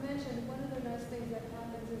 I wanted to mention, one of the nice things that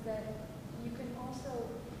happens is that you can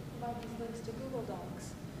also provide these links to Google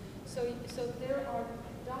Docs. So there are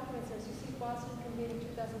documents, as you see Boston Convening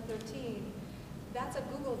 2013, that's a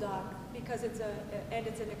Google Doc because it's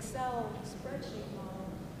an Excel spreadsheet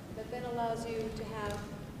model that then allows you to have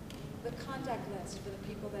the contact list for the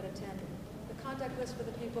people that attended, the contact list for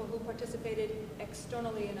the people who participated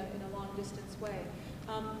externally in a long distance way.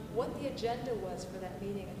 What the agenda was for that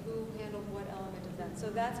meeting and who handled what element of that. So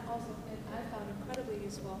that's also, and I found incredibly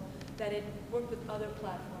useful that it worked with other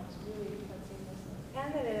platforms really quite seamlessly.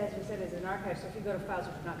 And then, as we said, is an archive. So if you go to files,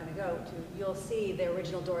 which we're not going to go to, you'll see the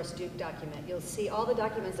original Doris Duke document. You'll see all the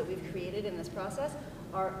documents that we've created in this process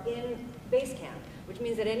are in Basecamp, which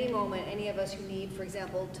means at any moment, any of us who need, for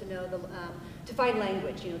example, to know to find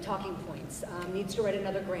language, talking points, needs to write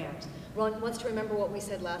another grant, wants to remember what we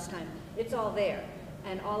said last time, it's all there.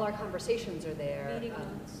 And all our conversations are there.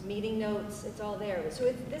 Meeting notes, it's all there.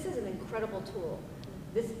 So this is an incredible tool.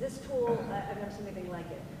 This tool, I've never seen anything like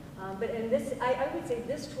it. I would say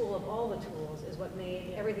this tool of all the tools is what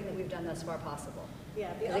made everything that we've done thus far possible.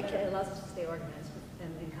 Yeah, it allows us to stay organized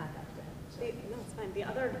and in contact with it. No, it's fine. The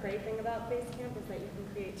other great thing about Basecamp is that you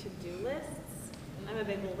can create to-do lists. I'm a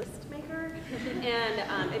big list maker.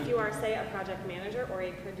 And if you are, say, a project manager or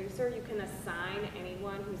a producer, you can assign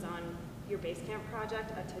anyone who's on your Basecamp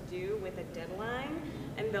project a to-do with a deadline,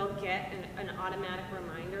 and they'll get an automatic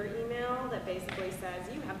reminder email that basically says,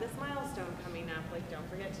 you have this milestone coming up, like don't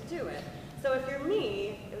forget to do it. So if you're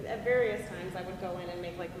me, at various times I would go in and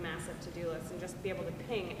make like massive to-do lists and just be able to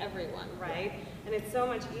ping everyone, right? And it's so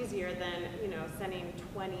much easier than, you know, sending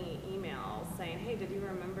 20 emails saying, hey, did you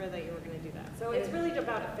remember that you were going to do that? So it's really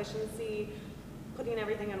about efficiency, putting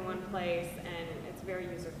everything in one place, and it's very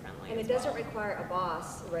user-friendly. And it doesn't require a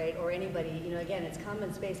boss, right, or anybody. You know, again, it's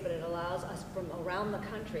common space, but it allows us from around the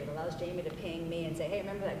country. It allows Jamie to ping me and say, hey,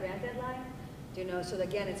 remember that grant deadline? Do you know? So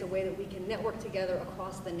again, it's a way that we can network together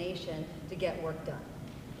across the nation to get work done.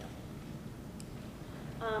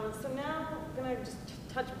 So now I'm going to just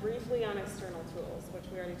touch briefly on external tools, which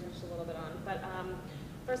we already touched a little bit on. But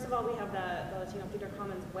first of all, we have the Latino Theater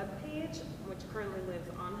Commons webpage, which currently lives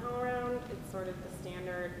on HowlRound. It's sort of the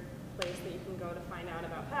standard place that you can go to find out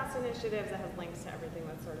about past initiatives. It has links to everything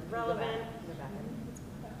that's sort of relevant.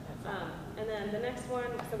 And then the next one,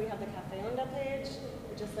 so we have the Café Onda page,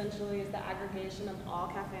 which essentially is the aggregation of all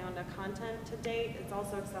Café Onda content to date. It's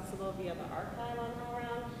also accessible via the archive on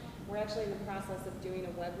HowlRound. We're actually in the process of doing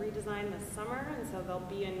a web redesign this summer, and so there'll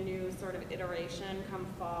be a new sort of iteration come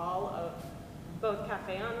fall of both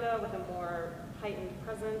Café Onda with a more heightened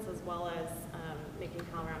presence, as well as making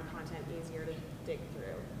HowlRound content easier to dig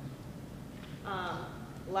through.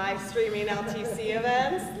 Live streaming LTC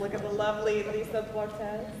events. Look at the lovely Lisa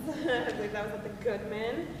Cortez. I believe that was at the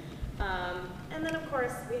Goodman. And then, of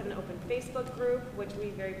course, we have an open Facebook group, which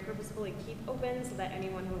we very purposefully keep open so that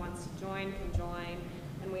anyone who wants to join can join.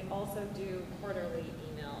 And we also do quarterly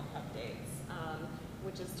email updates,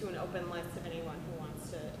 which is to an open list of anyone who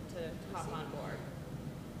wants to hop on board.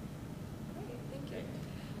 Great, thank you.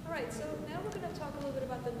 All right, so now we're going to talk a little bit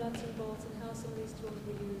about the nuts and bolts and how some of these tools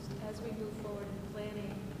were used as we move forward in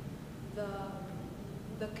planning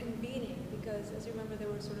the convening, because as you remember, there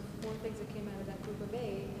were sort of 4 things that came out of that group of 8,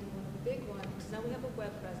 and one of the big ones, because now we have a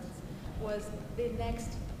web presence, was the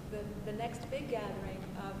next big gathering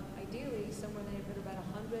of ideally somewhere in the neighborhood of about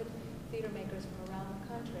 100 theater makers from around the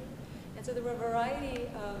country. And so there were a variety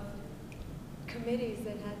of committees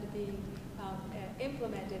that had to be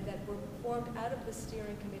implemented that were formed out of the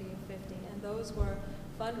steering committee of 50, and those were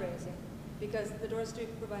fundraising, because the Doris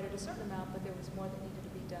Duke provided a certain amount, but there was more that needed to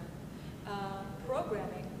be done.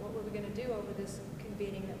 Programming, what were we going to do over this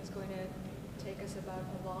convening that was going to take us about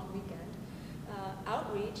a long weekend?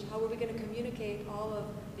 Outreach, how were we going to communicate all of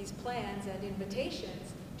these plans and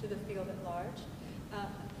invitations to the field at large?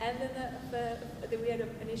 And then we had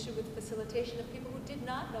an issue with facilitation of people who did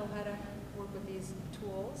not know how to work with these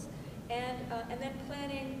tools. And then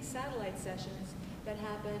planning satellite sessions that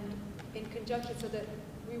happened in conjunction, so that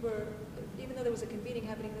we were, even though there was a convening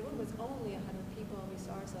happening, the room was only 100 people, and we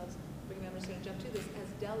saw ourselves, I'm just going to jump to this, as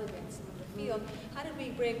delegates in the field. How did we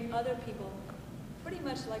bring other people, pretty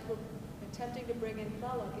much like we're attempting to bring in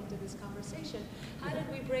Belloc into this conversation, how did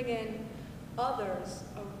we bring in others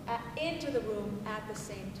into the room at the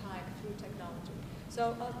same time through technology?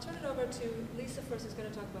 So I'll turn it over to Lisa first, who's going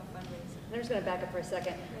to talk about fundraising. I'm just going to back up for a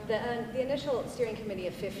second. Yeah. The initial steering committee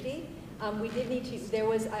of 50, we did need to, there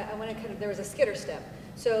was a skitter step.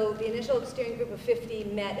 So the initial steering group of 50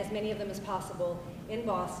 met, as many of them as possible, in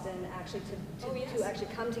Boston, actually to actually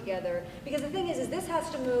come together. Because the thing is this has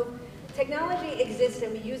to move. Technology exists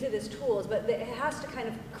and we use it as tools, but it has to kind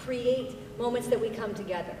of create moments that we come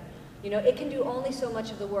together. You know, it can do only so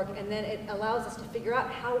much of the work, and then it allows us to figure out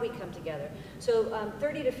how we come together. So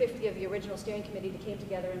 30 to 50 of the original steering committee came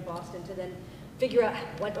together in Boston to then figure out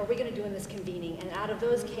what are we going to do in this convening, and out of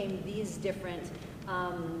those came these different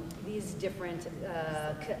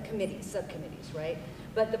committees, subcommittees, right?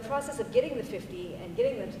 But the process of getting the 50 and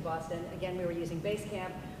getting them to Boston, again, we were using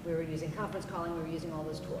Basecamp, we were using conference calling, we were using all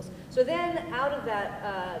those tools. So then out of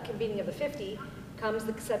that convening of the 50 comes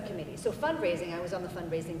the subcommittee. So fundraising, I was on the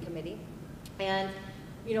fundraising committee, and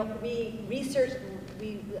you know, we researched,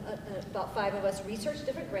 about 5 of us researched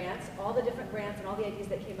different grants, all the different grants and all the ideas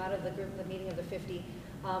that came out of the group, the meeting of the 50,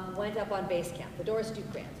 went up on Basecamp, the Doris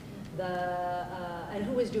Duke grant. And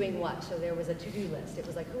who was doing what. So there was a to-do list. It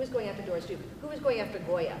was like, who was going after Doris Duke? Who was going after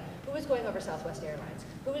Goya? Who was going over Southwest Airlines?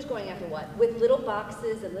 Who was going after what? With little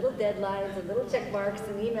boxes and little deadlines and little check marks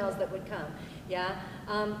and emails that would come. Yeah?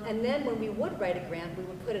 And then when we would write a grant, we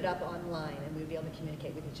would put it up online and we would be able to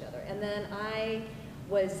communicate with each other. And then I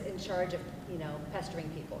was in charge of, you know, pestering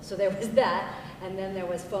people. So there was that, and then there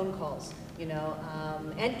was phone calls, you know,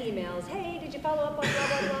 and emails. Hey, did you follow up on blah,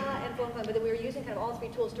 blah, blah, and phone calls. But then we were using kind of all 3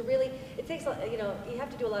 tools to really, it takes, you know, you have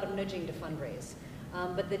to do a lot of nudging to fundraise.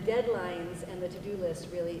 But the deadlines and the to-do list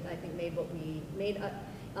really, I think,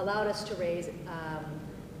 allowed us to raise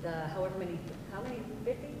however many, how many,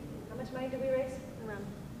 50? How much money did we raise? Around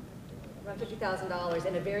 $50,000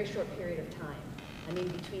 in a very short period of time. I mean,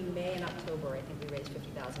 between May and October, I think we raised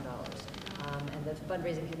 $50,000. And the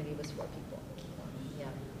fundraising committee was 4 people. Yeah.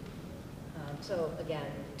 So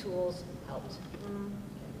again, tools helped.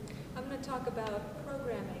 I'm going to talk about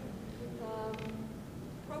programming.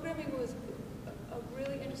 Programming was a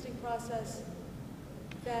really interesting process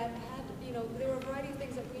that had, there were a variety of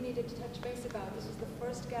things that we needed to touch base about. This was the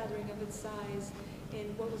first gathering of its size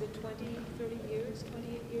in, what was it, 20, 30 years,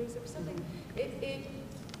 28 years or something.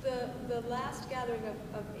 The last gathering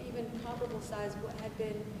of even comparable size had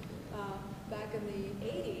been back in the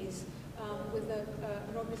 80s with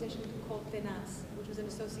an organization called TENAS, which was an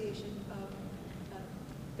association of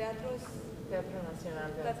Teatro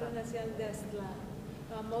Nacional de Aztlán.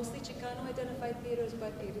 Mostly Chicano-identified theaters,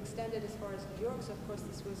 but it extended as far as New York, so of course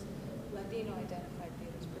this was Latino-identified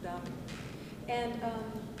theaters predominantly.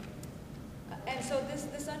 And so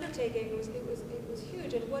this undertaking, it was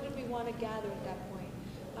huge, and what did we want to gather at that point?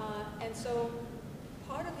 And so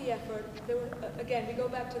part of the effort, there were, again, we go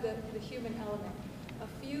back to the human element. A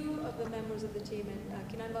few of the members of the team, and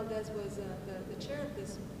Kinan Valdez was the chair of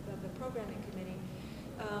the programming committee,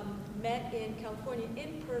 met in California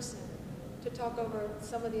in person to talk over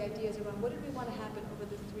some of the ideas around what did we want to happen over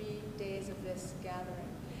the 3 days of this gathering.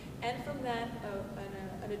 And from that,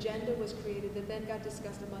 an agenda was created that then got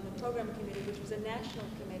discussed among the program committee, which was a national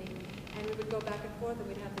committee, and we would go back and forth, and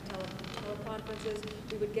we'd have the teleconferences.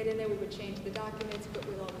 We would get in there, we would change the documents, but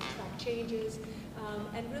we'd always track changes,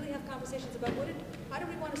 and really have conversations about how do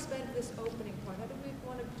we want to spend this opening part? How do we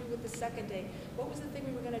want to do with the second day? What was the thing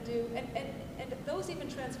we were going to do? And those even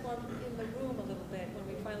transformed in the room a little bit when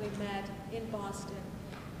we finally met in Boston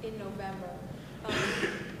in November.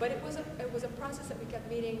 But it was a process that we kept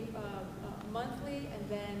meeting monthly, and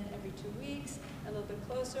then every 2 weeks, a little bit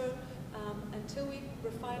closer, until we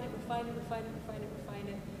refine it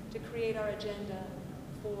to create our agenda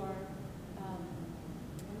for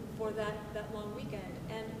that long weekend.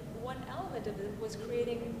 And one element of it was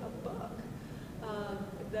creating a book,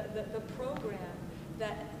 the program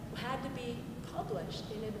that had to be published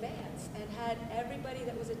in advance and had everybody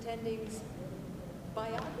that was attending's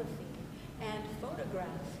biography and photograph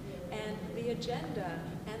and the agenda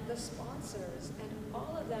and the sponsors, and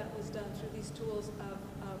all of that was done through these tools of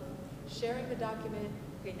sharing the document.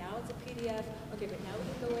 Okay, now it's a PDF. Okay, but now we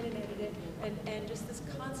can go in and edit it, and just this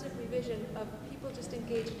constant revision of people just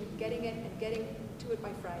engaged in getting it and getting to it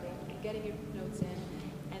by Friday and getting your notes in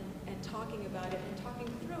and talking about it and talking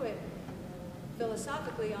through it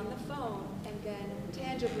philosophically on the phone and then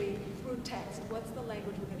tangibly through text. What's the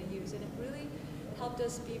language we're going to use? And it really helped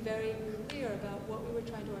us be very clear about what we were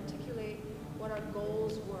trying to articulate, what our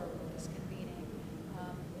goals were with this convening,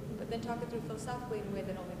 but then talk it through philosophically in a way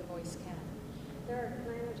that only the voice can. Can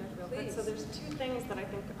I interject real quick? So there's 2 things that I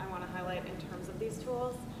think I want to highlight in terms of these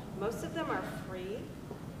tools. Most of them are free,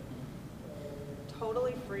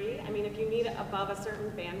 totally free. I mean, if you need above a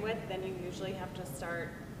certain bandwidth, then you usually have to start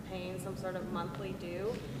paying some sort of monthly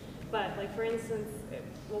due. But like, for instance,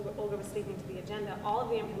 Olga was speaking to the agenda, all of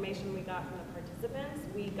the information we got from the participants,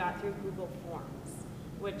 we got through Google Forms,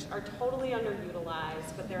 which are totally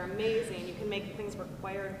underutilized, but they're amazing. You can make things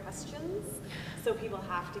required questions, so people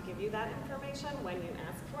have to give you that information when you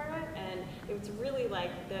ask for it, and it's really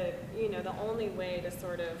like the only way to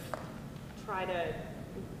sort of try to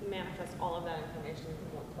manifest all of that information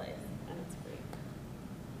in one place, and it's free.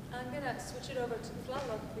 I'm going to switch it over to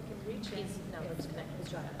Flalo if we can reach him.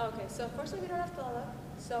 Okay, so unfortunately we don't have Flalo,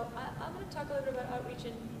 so I'm going to talk a little bit about outreach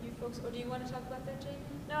and you folks, or do you want to talk about that, Jamie?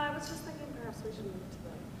 No, I was just thinking perhaps we should move to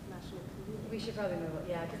the National Convenings. We should probably move,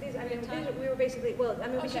 yeah, because we were basically,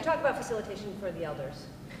 we should talk about facilitation for the elders.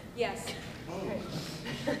 Yes. Okay.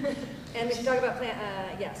 And we should talk about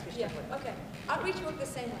yes, we should talk about okay. Outreach worked the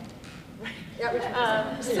same way. Right. Outreach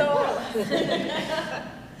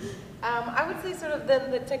I would say sort of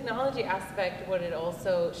the technology aspect, what it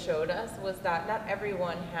also showed us was that not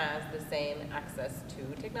everyone has the same access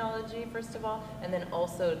to technology, first of all, and then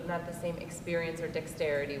also not the same experience or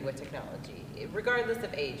dexterity with technology, regardless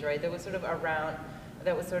of age, right? That was sort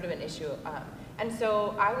of an issue. And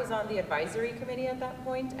so I was on the advisory committee at that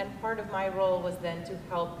point, and part of my role was then to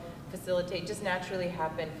help facilitate, just naturally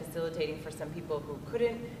happen, facilitating for some people who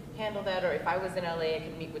couldn't handle that, or if I was in LA, I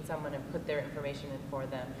could meet with someone and put their information in for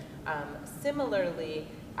them. Similarly,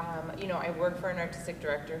 you know, I work for an artistic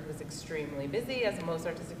director who's extremely busy, as most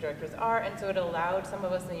artistic directors are, and so it allowed some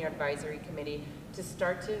of us in the advisory committee to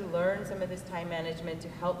start to learn some of this time management to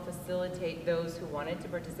help facilitate those who wanted to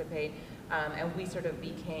participate. And we sort of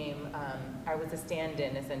became, I was a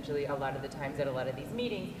stand-in essentially a lot of the times at a lot of these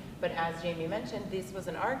meetings, but as Jamie mentioned, this was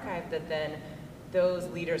an archive that then those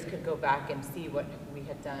leaders could go back and see what we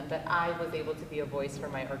had done, but I was able to be a voice for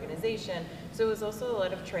my organization. So it was also a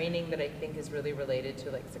lot of training that I think is really related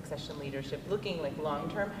to like succession leadership, looking like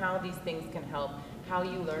long-term, how these things can help, how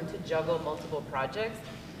you learn to juggle multiple projects.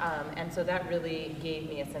 And so that really gave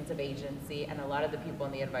me a sense of agency, and a lot of the people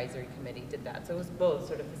in the advisory committee did that. So it was both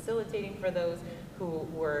sort of facilitating for those who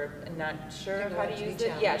were not sure how to use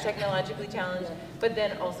it, yeah, technologically challenged, but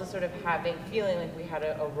then also sort of feeling like we had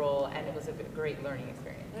a role, and it was a great learning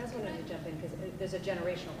experience. I also wanted to jump in because there's a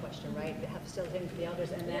generational question, right? Have facilitating for the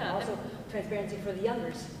elders, and then also transparency for the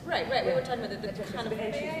youngers. Right. We were talking about the kind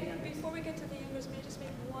of Before we get to the youngers, may I just make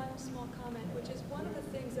one small comment, which is one of the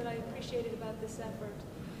things that I appreciated about this effort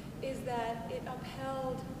is that it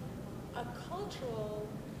upheld a cultural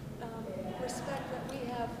respect that we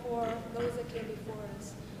have for those that came before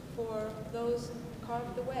us, for those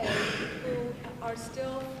carved the way who are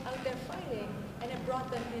still out there fighting, and it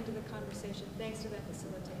brought them into the conversation thanks to that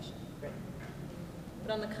facilitation. Great.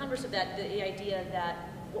 But on the converse of that, the idea that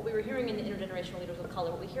what we were hearing in the intergenerational leaders of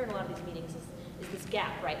color, what we hear in a lot of these meetings is this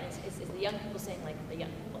gap, right? Is the young people saying, like the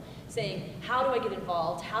young people, saying, how do I get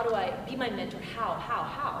involved? How do I be my mentor?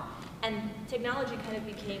 How? And technology kind of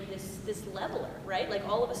became this leveler, right? Like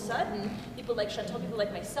all of a sudden, people like Chantal, people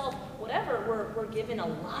like myself, whatever, were given a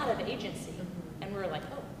lot of agency. And we're like,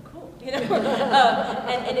 oh, cool, you know?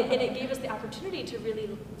 And it gave us the opportunity to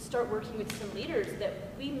really start working with some leaders that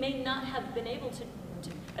we may not have been able to,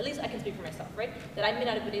 at least I can speak for myself, right? That I may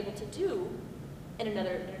not have been able to do in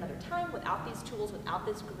another time without these tools, without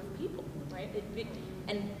this group of people, right?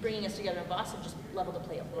 And bringing us together in Boston just leveled the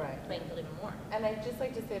playing field even more. And I'd just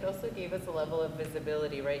like to say it also gave us a level of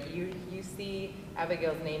visibility, right? You see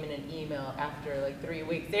Abigail's name in an email after like 3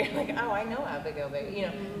 weeks. They're like, oh, I know Abigail, but, you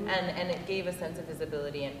know, and it gave a sense of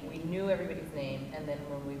visibility, and we knew everybody's name. And then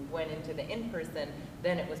when we went into the in-person,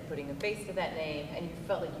 then it was putting a face to that name, and you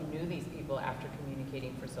felt like you knew these people after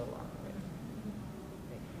communicating for so long.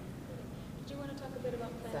 Did you want to talk a bit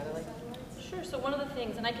about satellites? Sure. So one of the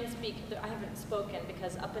things, and I can speak, I haven't spoken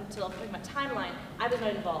because up until, I'm talking about timeline, I was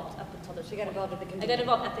not involved up until this. She got involved at the convening. I got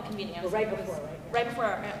involved at the convening. Right before. Right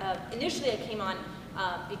before. Initially, I came on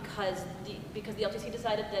because the LTC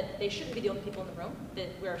decided that they shouldn't be the only people in the room, that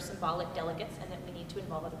we're symbolic delegates, and that we need to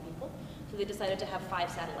involve other people. So they decided to have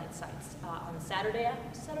 5 satellite sites on Saturday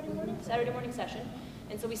morning session.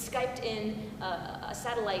 And so we Skyped in a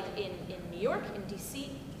satellite in New York, in DC,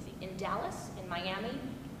 in Dallas, in Miami,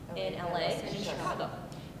 in LA, and in Chicago.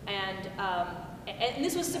 And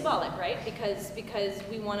this was symbolic, right? Because we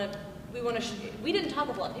didn't talk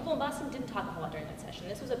a whole lot. People in Boston didn't talk a whole lot during that session.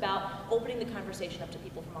 This was about opening the conversation up to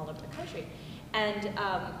people from all over the country. And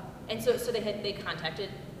so they contacted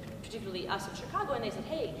particularly us in Chicago, and they said,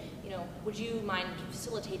 hey, you know, would you mind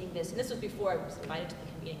facilitating this? And this was before I was invited to the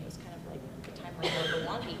convening. It was kind of like the timeline was a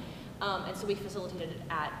little wonky. And so we facilitated it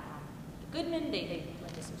at the Goodman. They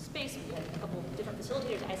lent us some space. We had a couple of different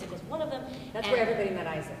facilitators. Isaac was one of them. That's where everybody met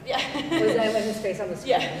Isaac. Yeah. Was I with his face on the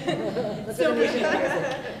screen? Yeah. So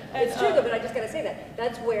it's true though, but I just got to say that.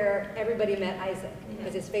 That's where everybody met Isaac,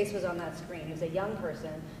 because his face was on that screen. He was a young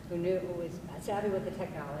person who was savvy with the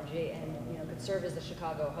technology and, you know, could serve as the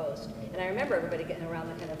Chicago host. And I remember everybody getting around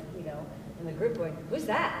the kind of, you know, in the group going, who's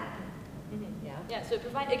that? Yeah. Yeah, so it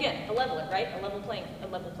provided, again, a leveler, right? A level playing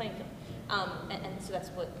field. And so that's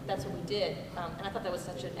what we did. And I thought that was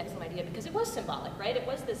such an excellent idea because it was symbolic, right? It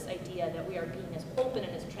was this idea that we are being as open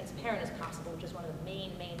and as transparent as possible, which is one of the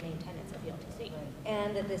main tenets of the LTC.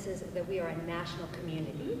 And that we are a national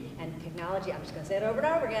community. And technology, I'm just going to say it over and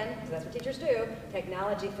over again, because that's what teachers do,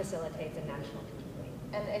 technology facilitates a national community.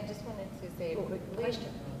 And I just wanted to say quickly.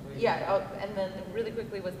 Question. Yeah, and then really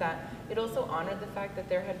quickly was that it also honored the fact that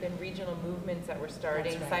there had been regional movements that were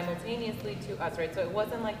starting simultaneously to us, right? So it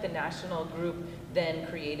wasn't like the national group then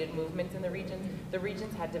created movements in the regions. The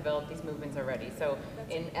regions had developed these movements already. So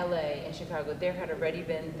in LA, in Chicago, there had already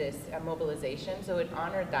been this mobilization. So it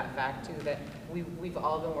honored that fact too, that we've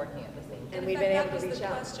all been working at the same time. And we've been able to reach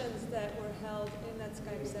that out. was the questions that were held in that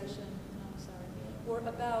Skype session, were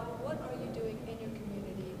about what are you doing in your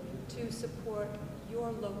community to support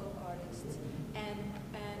your local artists, and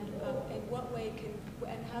in what way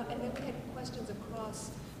and then we had questions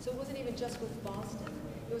across, so it wasn't even just with Boston,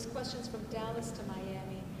 it was questions from Dallas to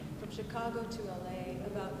Miami, from Chicago to LA,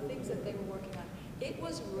 about things that they were working on. It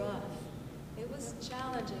was rough It was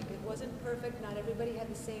challenging. It wasn't perfect. Not everybody had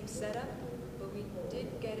the same setup, but we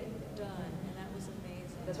did get it done, and that was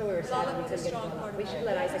amazing. That's what we were saying. Lala was a strong part of We it. should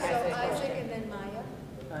let Isaac So ask this Isaac question. and then Maya.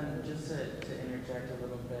 Just to interject a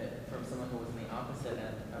little bit from someone who was in the opposite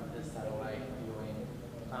end of this satellite viewing,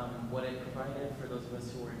 what it provided for those of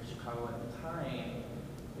us who were in Chicago at the time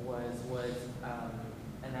was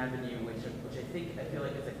an avenue which I feel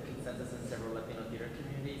like is a consensus in several Latino theater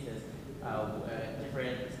communities is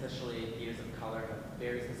different, especially theaters of color, have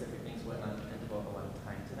very specific things going on and devote a lot of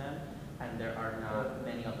time to them, and there are not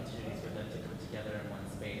many opportunities for them to come together in one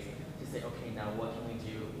space to say, okay, now what can we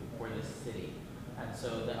do for this city? And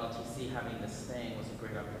so the LTC having this thing was a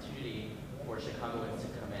great opportunity for Chicagoans to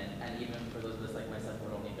come in, and even for those of us like myself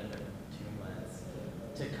who had only been there for 2 months,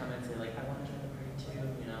 to come and say like, I want to join the party too,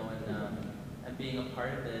 you know, and being a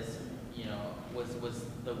part of this, you know,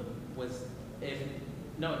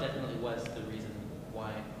 definitely was the reason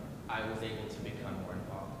why I was able to become more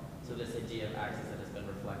involved. So this idea of access that has been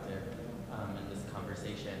reflected in this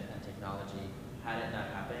conversation and technology, had it not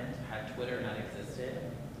happened, had Twitter not existed,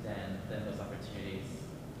 then those opportunities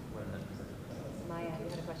wouldn't have presented themselves. Maya, you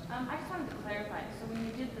had a question? I just wanted to clarify. So when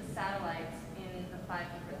you did the satellites in the 5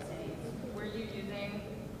 different cities, were you using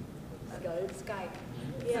Skype.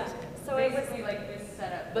 Yeah. so basically like this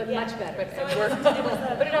setup? But much better. So it worked.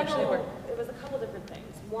 but it actually worked. It was a couple different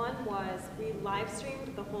things. One was we live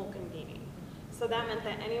streamed the whole convening. So that meant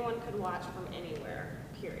that anyone could watch from anywhere,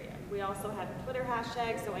 period. We also had Twitter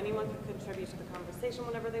hashtags, so anyone could contribute to the conversation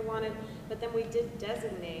whenever they wanted. But then we did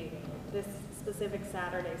designate this specific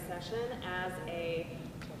Saturday session as a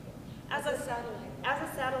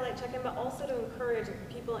satellite check-in, but also to encourage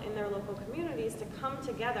people in their local communities to come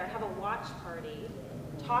together, have a watch party,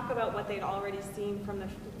 talk about what they'd already seen from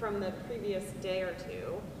the previous day or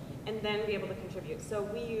two, and then be able to contribute. So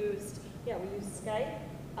we used Skype,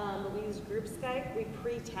 but we used group Skype. We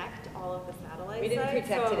pre-teched all of the satellite We didn't sites,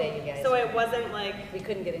 pre-tech today, you guys. So it wasn't like we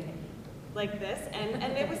couldn't get in here. like this, and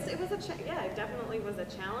it definitely was a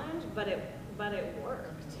challenge, but it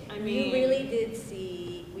worked. I mean, We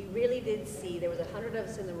really did see, there was 100 of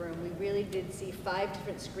us in the room, we really did see 5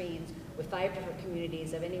 different screens with 5 different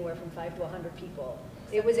communities of anywhere from 5 to 100 people.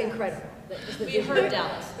 It was incredible. We heard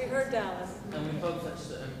Dallas. We heard Dallas. And we felt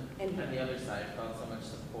such, and on the other side, felt so much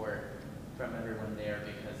support from everyone there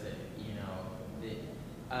because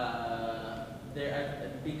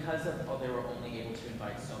because they were only able to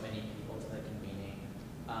invite so many people to the convening,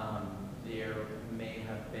 there may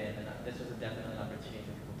have been, this was definitely an opportunity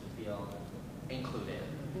for people to feel included.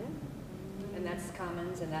 Mm-hmm. And that's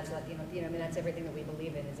Commons, and that's Latino, I mean, that's everything that we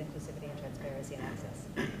believe in is inclusivity and transparency and access.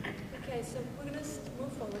 Okay, so we're going to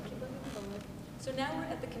move forward, keep moving forward. So now we're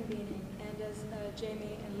at the convening, and as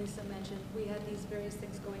Jamie and Lisa mentioned, we had these various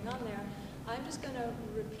things going on there. I'm just going to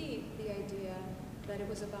repeat the idea that it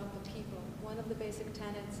was about the people. One of the basic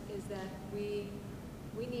tenets is that we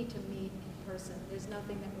need to meet in person. There's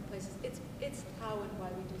nothing that replaces, it's how and why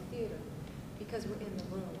we do theater, because we're in the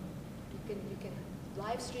room. You can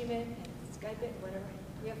live stream it and Skype it, whatever.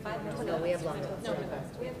 We have 5 minutes. No, we have longer. No,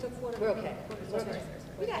 we have to quarter. We're okay. We're okay.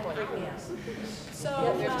 We got it.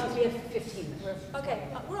 So, we have 15 minutes. okay,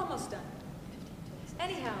 we're almost done.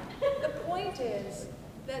 Anyhow, the point is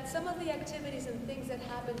that some of the activities and things that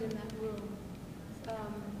happened in that room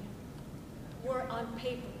were on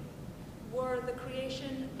paper, were the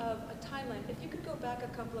creation of a timeline. If you could go back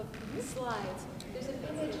a couple of slides, there's an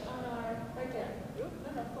image on our, right there. No,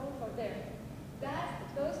 forward there. That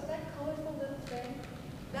colorful little thing,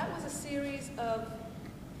 that was a series of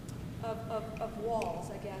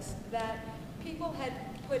walls, I guess, that people had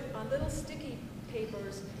put on little sticky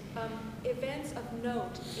papers events of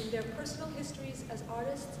note in their personal histories as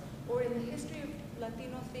artists or in the history of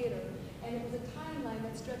Latino theater. And it was a timeline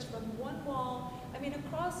that stretched from one wall, I mean,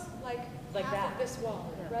 across like half that. of this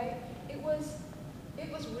wall, right? It was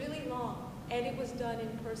really long, and it was done in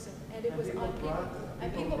person, and it was on paper.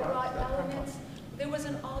 And people brought elements. There was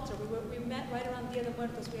an altar. We met right around Dia de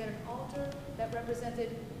Muertos. We had an altar that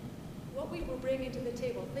represented what we were bringing to the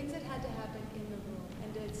table, things that had to happen in the room.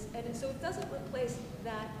 And so it doesn't replace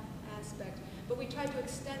that aspect, but we tried to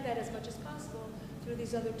extend that as much as possible through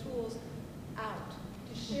these other tools out,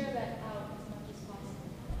 to share that out as much as possible.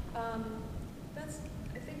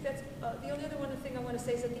 I think that's the only other one thing I want to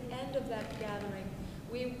say is at the end of that gathering,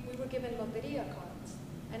 we were given loteria cards.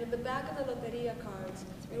 And at the back of the loteria cards,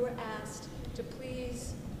 we were asked to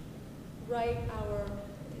please write our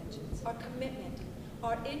commitment,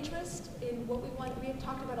 our interest in what we want. We had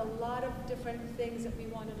talked about a lot of different things that we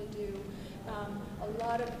wanted to do, a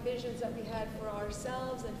lot of visions that we had for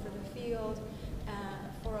ourselves and for the field,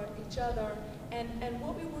 for each other. And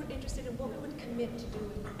what we were interested interested in what we would commit to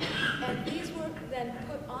doing. And these were then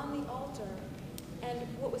put on the altar, and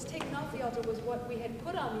what was taken off the altar was what we had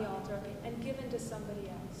put on the altar and given to somebody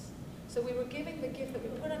else. So we were giving the gift that we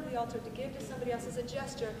put on the altar to give to somebody else as a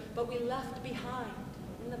gesture, but we left behind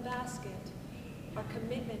in the basket our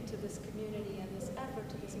commitment to this community and this effort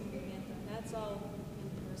to this movement, and that's all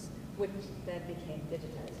in person. Which then became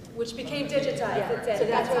digitized. Which became digitized. Yeah. So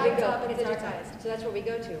that's where we go. It's digitized. So that's where we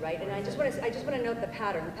go to, right? And I just want to note the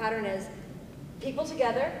pattern. The pattern is people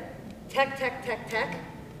together, tech, tech, tech, tech,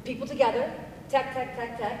 people together, tech, tech,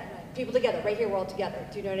 tech, tech, people together. Right here, we're all together.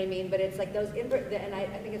 Do you know what I mean? But it's like those, and I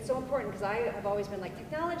think it's so important because I have always been like,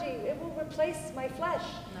 technology, it will replace my flesh.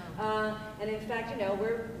 No. And in fact,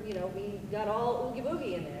 we got all oogie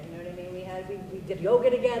boogie in there. You know what I mean? We did yoga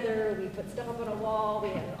together. We put stuff up on a wall. We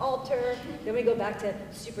had an altar. Then we go back to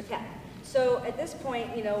super tech. So at this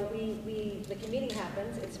point, the convening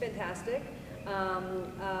happens. It's fantastic.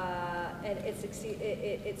 And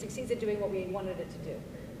it succeeds at doing what we wanted it to do,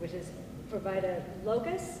 which is provide a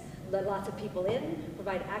locus, let lots of people in,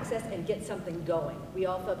 provide access, and get something going. We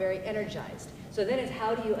all felt very energized. So then it's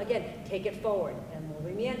how do you, again, take it forward? And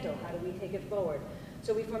Movimiento, how do we take it forward?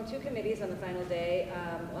 So we formed 2 committees on the final day.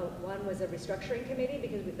 One was a restructuring committee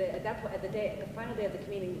because at that point, the final day of the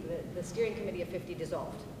convening, the steering committee of 50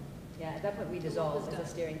 dissolved. Yeah, at that point we dissolved as a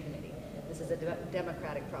steering committee. This is a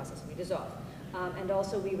democratic process. We dissolve. And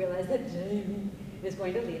also we realized that Jamie is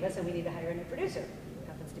going to leave us and we need to hire a new producer, who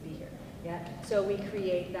happens to be here. Yeah? So we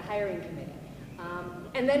create the hiring committee.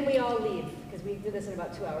 And then we all leave, because we did this in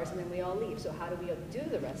about 2 hours, and then we all leave. So how do we do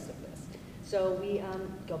the rest of this? So we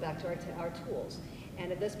go back to our tools.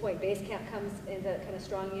 And at this point, Basecamp comes into kind of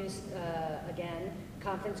strong use again,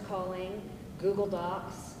 conference calling, Google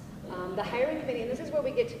Docs, the hiring committee, and this is where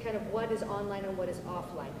we get to kind of what is online and what is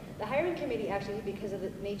offline. The hiring committee actually, because of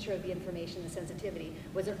the nature of the information, the sensitivity,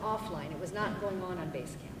 was an offline. It was not going on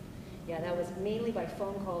Basecamp. Yeah, that was mainly by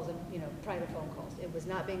phone calls and private phone calls. It was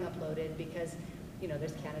not being uploaded because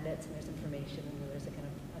there's candidates and there's information and there's a kind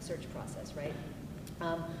of a search process, right?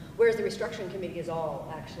 Whereas the restructuring committee is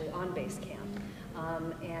all actually on Basecamp.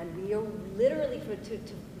 And we are literally,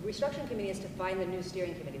 restructuring committee is to find the new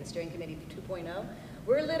steering committee, the steering committee 2.0.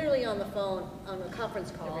 We're literally on the phone, on a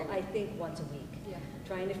conference call, I think once a week,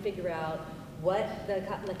 trying to figure out what the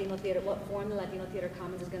Latino theater, what form the Latino Theater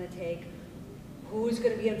Commons is going to take, who's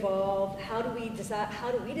going to be involved, how do we decide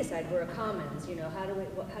we're a commons, how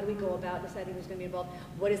do we go about deciding who's going to be involved,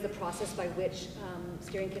 what is the process by which the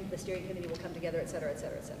steering committee will come together, et cetera, et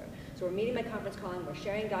cetera, et cetera. So we're meeting by conference calling, we're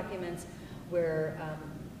sharing documents, we're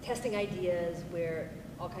testing ideas, we're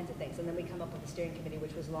all kinds of things. And then we come up with the steering committee,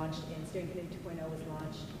 which was launched steering committee 2.0 was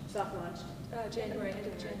launched, soft launched January.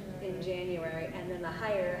 In January, and then the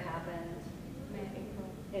hire happened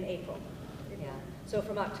in April. Yeah. So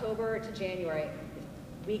from October to January,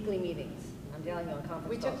 weekly meetings. I'm telling you on conference calls.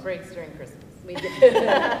 We took breaks during Christmas. We did.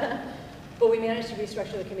 But we managed to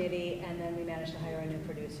restructure the committee, and then we managed to hire a new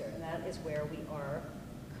producer, and that is where we are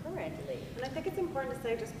currently. And I think it's important to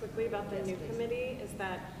say just quickly about the new committee is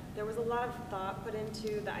that there was a lot of thought put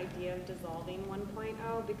into the idea of dissolving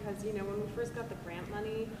 1.0 because, when we first got the grant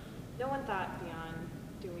money, no one thought beyond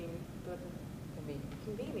doing the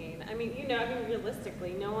convening.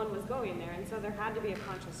 Realistically, no one was going there, and so there had to be a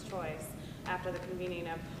conscious choice after the convening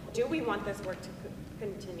of, do we want this work to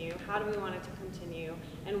continue? How do we want it to continue?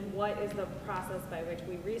 And what is the process by which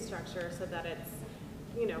we restructure so that it's,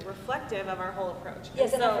 reflective of our whole approach?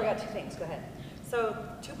 Yes, and I forgot 2 things. Go ahead. So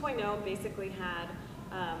 2.0 basically had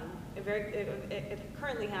it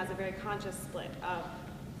currently has a very conscious split of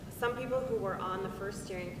some people who were on the first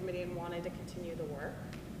steering committee and wanted to continue the work,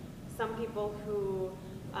 some people who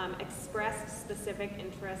expressed specific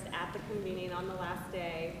interest at the convening on the last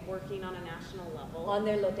day, working on a national level. On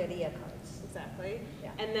their loteria cards. Exactly.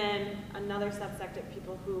 Yeah. And then another subsect of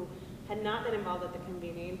people who had not been involved at the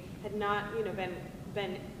convening, had not,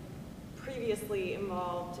 been previously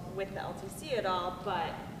involved with the LTC at all,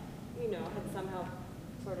 but, had somehow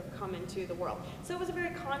sort of come into the world. So it was a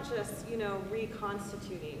very conscious,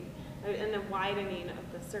 reconstituting and a widening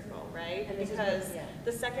of the circle, right? And because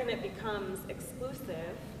the second it becomes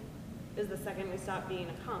exclusive is the second we stop being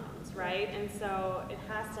a commons, right? And so it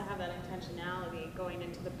has to have that intentionality going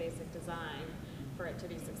into the basic design for it to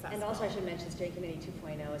be successful. And also I should mention Steering Committee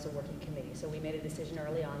 2.0 is a working committee. So we made a decision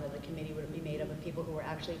early on that the committee would be made up of people who were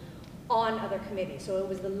actually on other committees. So it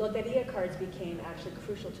was the loteria cards became actually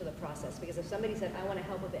crucial to the process because if somebody said, I want to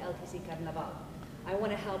help with the LTC Carnaval, I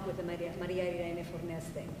want to help with the Maria Irene Fornes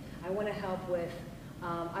thing, I want to help with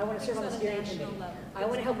I want to serve on the steering committee. I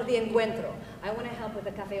want to help with the Encuentro. I want to help with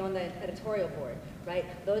the Café Onda editorial board, right?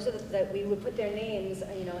 Those are that we would put their names,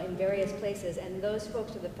 in various various places, and those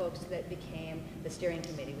folks are the folks that became the steering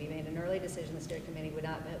committee. We made an early decision the steering committee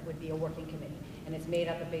would be a working committee, and it's made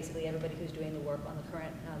up of basically everybody who's doing the work on the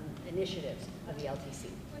current initiatives of the LTC.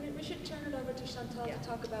 We should turn it over to Chantal Yeah. to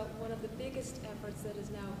talk about one of the biggest efforts that is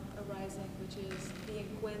now arising, which is the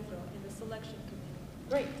Encuentro and the selection committee.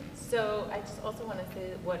 Great. So I just also want to say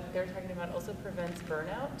that what they're talking about also prevents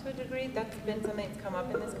burnout to a degree. That's been something that's come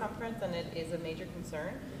up in this conference, and it is a major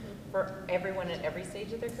concern for everyone at every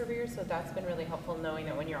stage of their career. So that's been really helpful, knowing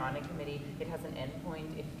that when you're on a committee, it has an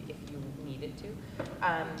endpoint if you need it to.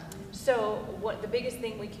 So what the biggest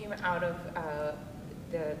thing we came out of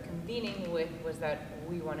the convening with was that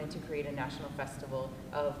we wanted to create a national festival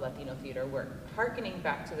of Latino theater. We're hearkening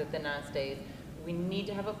back to the Tenas days. We need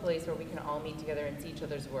to have a place where we can all meet together and see each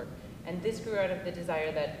other's work. And this grew out of the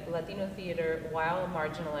desire that Latino theater, while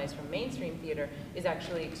marginalized from mainstream theater, is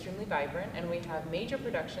actually extremely vibrant, and we have major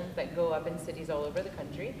productions that go up in cities all over the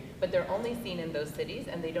country, but they're only seen in those cities,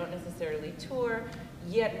 and they don't necessarily tour,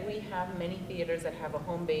 yet we have many theaters that have a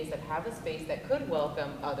home base, that have a space that could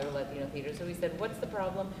welcome other Latino theaters. So we said, what's the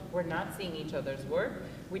problem? We're not seeing each other's work.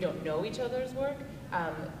 We don't know each other's work.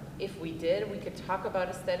 If we did, we could talk about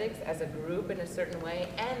aesthetics as a group in a certain way,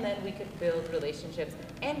 and then we could build relationships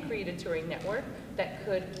and create a touring network that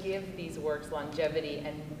could give these works longevity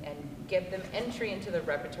and give them entry into the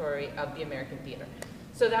repertory of the American theater.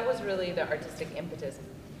 So that was really the artistic impetus.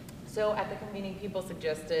 So at the convening, people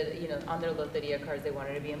suggested, on their Loteria cards, they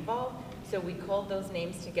wanted to be involved. So we called those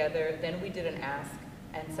names together, then we did an ask,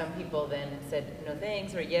 and some people then said no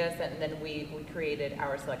thanks or yes, and then we created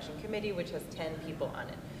our selection committee, which has 10 people on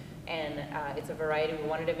it. And it's a variety. We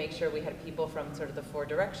wanted to make sure we had people from sort of the 4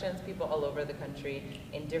 directions, people all over the country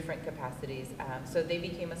in different capacities. So they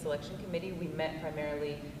became a selection committee. We met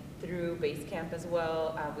primarily through Basecamp as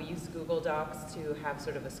well. We used Google Docs to have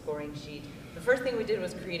sort of a scoring sheet. The first thing we did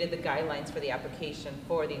was created the guidelines for the application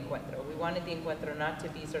for the Encuentro. We wanted the Encuentro not to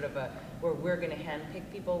be sort of where we're going to handpick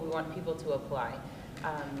people. We want people to apply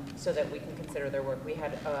so that we can consider their work. We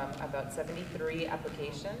had about 73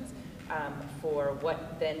 applications for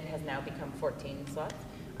what then has now become 14 slots.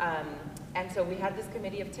 And so we had this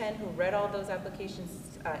committee of 10 who read all those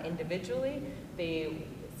applications individually. They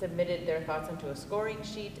submitted their thoughts into a scoring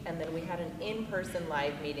sheet, and then we had an in-person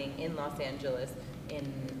live meeting in Los Angeles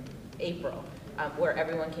in April, where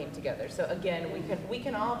everyone came together. So again, we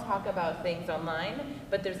can all talk about things online,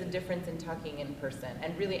 but there's a difference in talking in person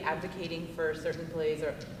and really advocating for certain plays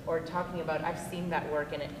or talking about, I've seen that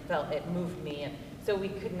work and it moved me. And so we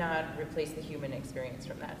could not replace the human experience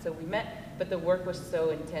from that. So we met, but the work was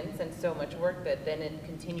so intense and so much work that then it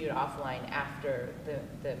continued offline after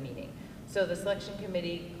the meeting. So the selection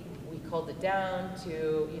committee, we called it down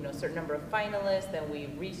to a certain number of finalists, then we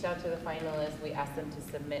reached out to the finalists, we asked them to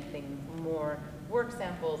submit more work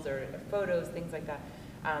samples or photos, things like that.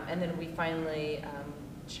 And then we finally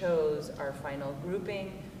chose our final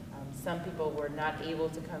grouping. Some people were not able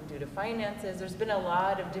to come due to finances. There's been a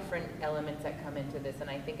lot of different elements that come into this, and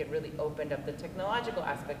I think it really opened up, the technological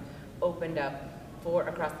aspect opened up for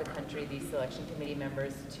across the country these selection committee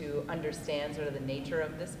members to understand sort of the nature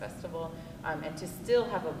of this festival and to still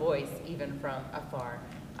have a voice even from afar.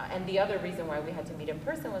 And the other reason why we had to meet in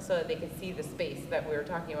person was so that they could see the space that we were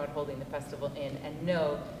talking about holding the festival in and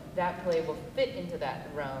know that play will fit into that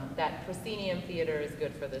realm. That proscenium theater is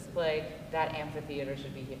good for this play. That amphitheater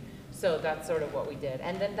should be here. So that's sort of what we did.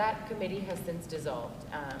 And then that committee has since dissolved,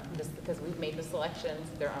 just because we've made the selections.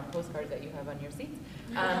 They're on postcards that you have on your seats.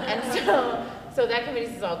 And so that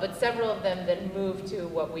committee's dissolved, but several of them then moved to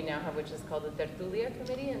what we now have, which is called the Tertulia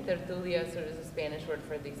Committee. And Tertulia sort of is a Spanish word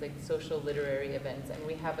for these like social literary events. And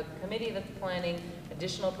we have a committee that's planning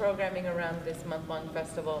additional programming around this month-long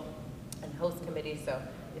festival and host committees. So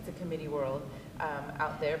it's a committee world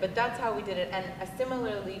out there, but that's how we did it. And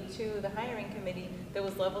similarly to the hiring committee, there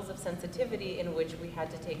was levels of sensitivity in which we had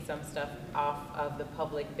to take some stuff off of the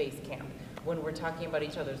public base camp. When we're talking about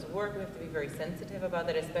each other's work, we have to be very sensitive about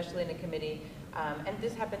that, especially in a committee. And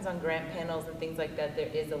this happens on grant panels and things like that. There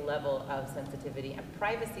is a level of sensitivity and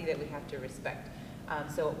privacy that we have to respect.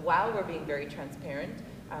 So while we're being very transparent,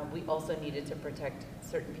 we also needed to protect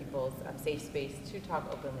certain people's safe space to talk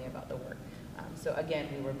openly about the work. So again,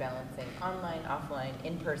 we were balancing online, offline,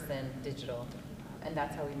 in-person, digital, and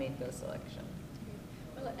that's how we made those selections.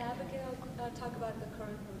 Well, Abigail, talk about the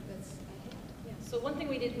current group that's ahead. Yeah. So one thing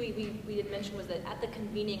we did mention was that at the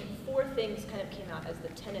convening, 4 things kind of came out as the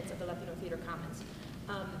tenets of the Latino Theater Commons: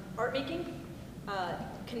 art making,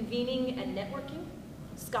 convening and networking,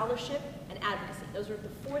 scholarship, and advocacy. Those are the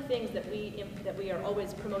 4 things that we are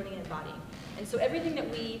always promoting and embodying. And so everything that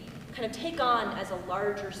we kind of take on as a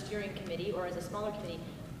larger steering committee or as a smaller committee,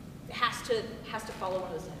 has to follow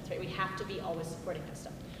one of those tenets, right? We have to be always supporting that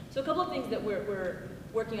stuff. So a couple of things that we're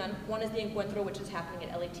working on. One is the Encuentro, which is happening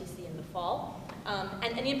at LATC in the fall.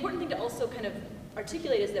 And the important thing to also kind of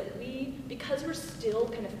articulate is that because we're still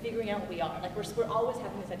kind of figuring out what we are, like we're always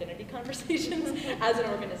having these identity conversations as an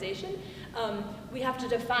organization, we have to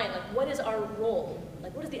define, like, what is our role?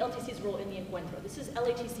 Like, what is the LTC's role in the Encuentro? This is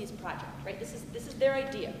LATC's project, right? This is their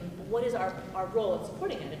idea. But what is our role in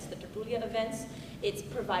supporting it? It's the tertulia events. It's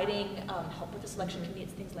providing help with the selection committee.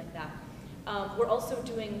 It's things like that. We're also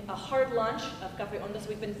doing a hard launch of Café Onda. So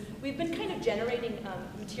we've been kind of generating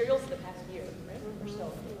materials for the past year, right? Or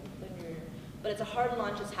so. But it's a hard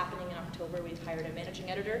launch. It's happening in October. We've hired a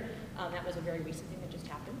managing editor. That was a very recent thing that just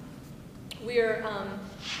happened. We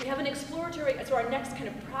have an exploratory. So our next kind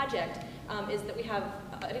of project is that we have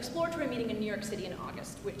an exploratory meeting in New York City in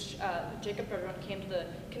August, which Jacob Perron came to the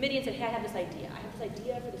committee and said, "Hey, I have this idea. I have this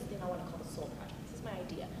idea for this thing I want to call the Soul Project. This is my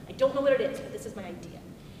idea. I don't know what it is, but this is my idea."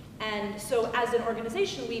 And so as an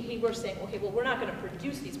organization, we were saying, okay, well, we're not going to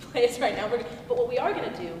produce these plays right now, but what we are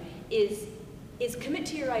going to do is commit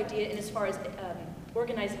to your idea in as far as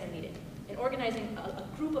organizing a meeting and organizing a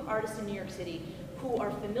group of artists in New York City who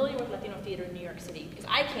are familiar with Latino theater in New York City, because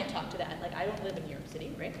I can't talk to that, like I don't live in New York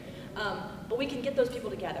City, right? But we can get those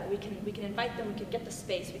people together. We can invite them. We can get the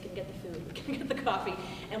space. We can get the food. We can get the coffee,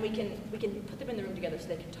 and we can put them in the room together so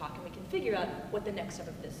they can talk, and we can figure out what the next step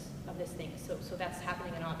of this thing is. So that's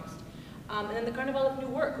happening in August, and then the Carnival of New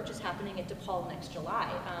Work, which is happening at DePaul next July,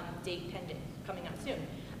 date pending, coming out soon.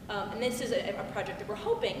 And this is a project that we're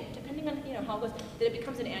hoping, depending on how it goes, that it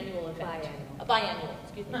becomes an annual event. Biannual,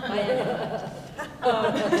 excuse me. Biannual.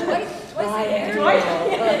 Twice a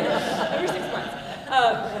year. Every 6 months.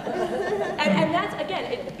 And that's,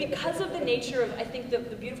 again, because of the nature of, I think the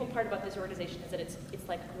beautiful part about this organization is that it's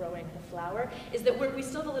like growing the flower, is that we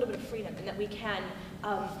still have a little bit of freedom, and that we can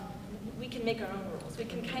make our own rules. We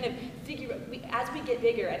can kind of figure, as we get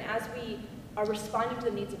bigger and as we are responding to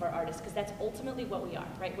the needs of our artists, because that's ultimately what we are,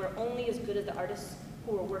 right? We're only as good as the artists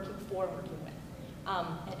who we're working for and working with,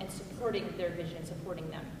 and supporting their vision, supporting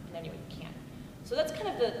them in any way we can. So that's kind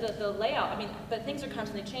of the layout. I mean, but things are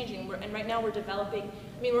constantly changing, and right now we're developing,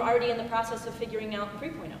 we're already in the process of figuring out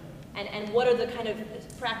 3.0, and what are the kind of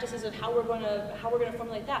practices of how we're going to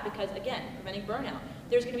formulate that, because again, preventing burnout.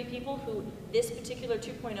 There's going to be people who this particular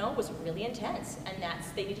 2.0 was really intense, and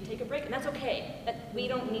they need to take a break, and that's okay. We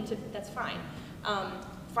don't need to. That's fine.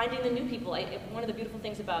 Finding the new people. One of the beautiful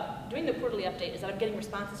things about doing the quarterly update is that I'm getting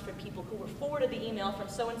responses from people who were forwarded the email from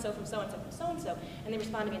so and so, from so and so, from so and so, and they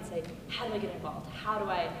respond to me and say, "How do I get involved? How do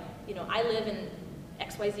I? I live in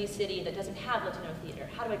XYZ city that doesn't have Latino theater.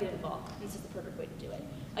 How do I get involved?" And this is the perfect way to do it.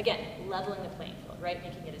 Again, leveling the playing field, right?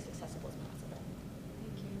 Making it as accessible as possible.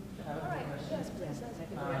 I have a question. Yes, please. I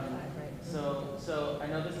think we have 5, right? So I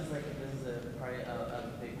know this is probably a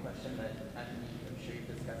big question that I'm sure you've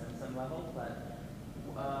discussed on some level, but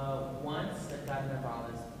once the carnival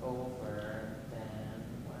is over, then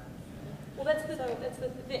what? Well, that's the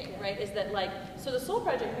thing, right? Is that so the Soul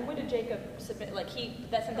Project? When did Jacob submit?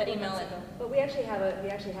 Sent that email in. But we actually have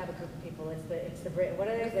a group of people. It's the what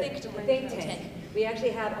are they? The think tank. We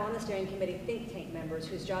actually have on the steering committee think tank members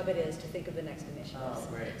whose job it is to think of the next initiatives. Oh,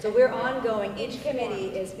 great. So we're ongoing. Each committee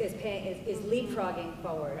is leapfrogging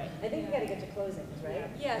forward. Right. I think we got to get to closings, right?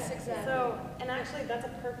 Yes, exactly. So, and actually that's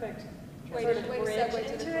a perfect Way sort to of segue bridge to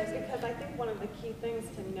the into it, closing. because I think one of the key things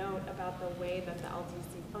to note about the way that the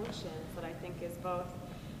LTC functions that I think is both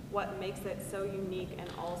what makes it so unique and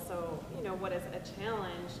also, what is a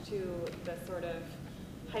challenge to the sort of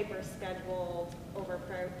hyper-scheduled,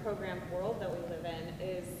 over-programmed world that we live in,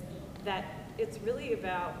 is that it's really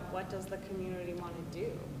about what does the community want to do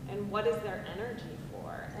and what is their energy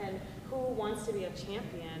for and who wants to be a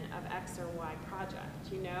champion of X or Y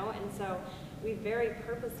project, And so we very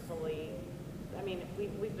purposefully,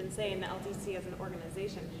 we've been saying the LTC as an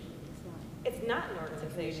organization. It's not an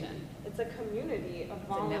organization. It's a community of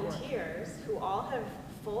volunteers who all have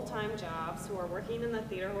full-time jobs, who are working in the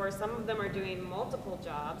theater, or some of them are doing multiple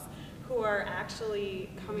jobs, who are actually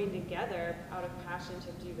coming together out of passion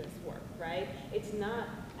to do this work, right? It's not,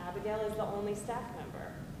 Abigail is the only staff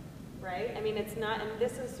member, right? It's not, and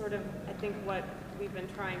this is sort of, I think what we've been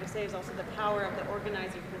trying to say is also the power of the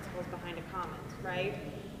organizing principles behind a commons, right?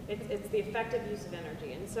 It's the effective use of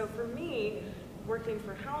energy. And so for me, working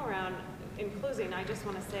for HowlRound, in closing, I just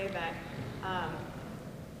want to say that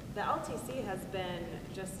the LTC has been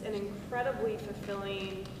just an incredibly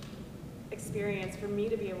fulfilling experience for me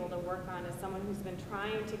to be able to work on as someone who's been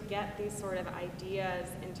trying to get these sort of ideas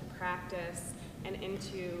into practice and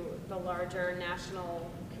into the larger national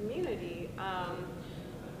community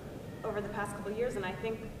over the past couple of years. And I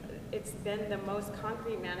think it's been the most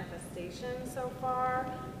concrete manifestation so far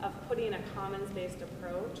of putting a commons-based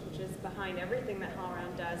approach, which is behind everything that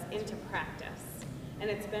HowlRound does, into practice. And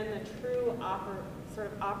it's been the true operational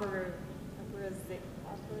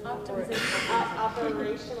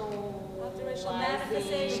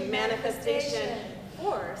manifestation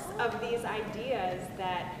force of these ideas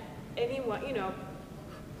that anyone, you know,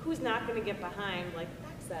 who's not going to get behind like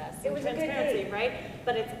access and transparency, right?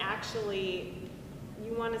 But it's actually,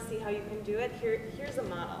 you want to see how you can do it, here's a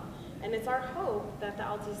model. And it's our hope that the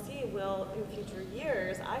LTC will, in future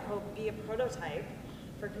years, I hope, be a prototype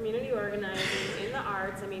for community organizing in the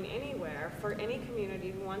arts, I mean anywhere, for any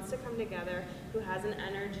community who wants to come together, who has an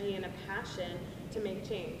energy and a passion to make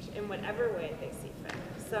change in whatever way they see fit.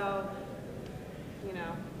 So, you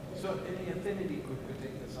know. So any affinity group could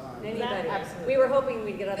take this on. Anybody. Absolutely. We were hoping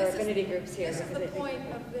we'd get other affinity groups here. This is the point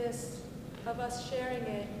of this, of us sharing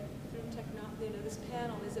it through technology. You know, this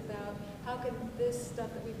panel is about how can this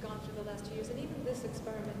stuff that we've gone through the last 2 years, and even this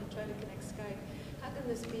experiment in trying to connect Skype, how can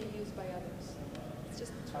this be used by others? It's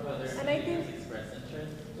just and I think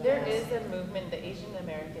there is a movement, the Asian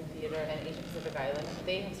American Theater and Asian Pacific Island,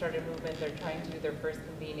 they have started a movement, they're trying to do their first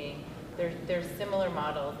convening. There's similar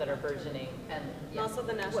models that are burgeoning. And also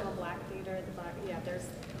the National Black Theater, there's.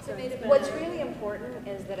 So what's really important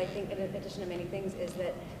is that I think, in addition to many things, is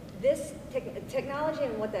that this technology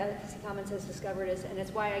and what the LTC Commons has discovered is, and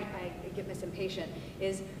it's why I get this impatient,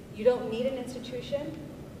 is you don't need an institution,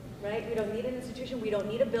 right? We don't need an institution. We don't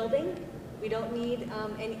need a building. We don't need,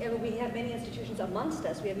 and we have many institutions amongst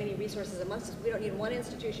us. We have many resources amongst us. We don't need one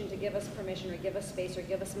institution to give us permission or give us space or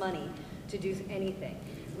give us money to do anything.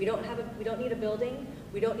 We don't need a building.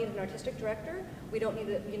 We don't need an artistic director. We don't need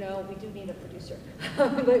we do need a producer.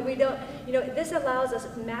 But we don't, this allows us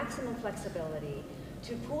maximum flexibility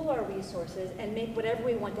to pool our resources and make whatever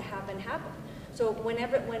we want to happen. So when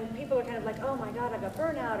people are kind of like, oh my God, I've got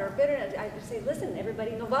burnout or bitterness, I just say, listen,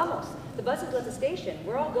 everybody, no vamos. The bus is at the station.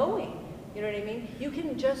 We're all going. You know what I mean? You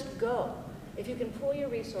can just go. If you can pool your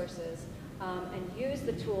resources and use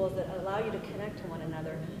the tools that allow you to connect to one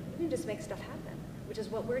another, you can just make stuff happen, which is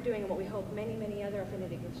what we're doing and what we hope many, many other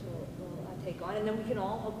affinity groups will take on. And then we can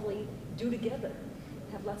all hopefully do together,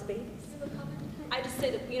 have lots of babies. I just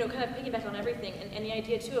say that, kind of piggyback on everything, and the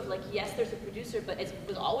idea too of like, yes, there's a producer, but it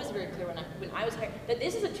was always very clear when I was hired that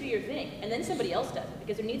this is a 2-year thing, and then somebody else does it,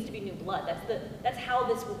 because there needs to be new blood. That's how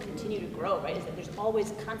this will continue to grow, right? Is that there's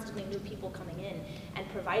always constantly new people coming in and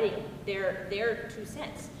providing their 2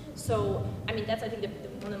 cents. So, I mean, that's, I think,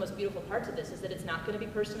 one of the most beautiful parts of this is that it's not going to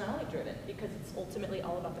be personality driven, because it's ultimately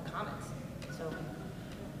all about the commons. So.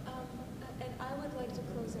 And I would like to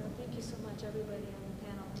close out. Thank you so much, everybody on the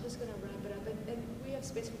panel. I'm just going to wrap it up, and we have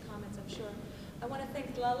space for comments, I'm sure. I want to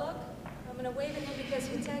thank Laluk. I'm going to wave at him because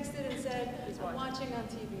he texted and said, I'm watching on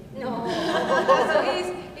TV. No. So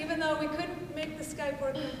even though we couldn't make the Skype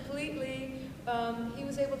work completely, he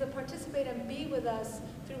was able to participate and be with us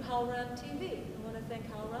through HowlRound TV. I want to thank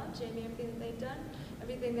HowlRound, Jamie, everything that they've done,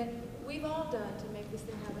 everything that we've all done to make this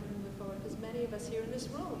thing happen and move forward, because many of us here in this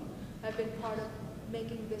room have been part of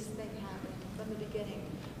making this thing happen from the beginning.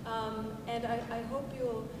 And I hope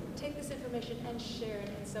you'll take this information and share it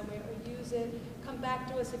in some way, or use it. Come back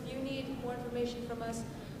to us if you need more information from us.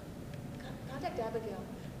 Contact Abigail,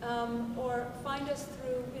 or find us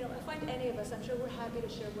through, find any of us. I'm sure we're happy to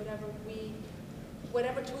share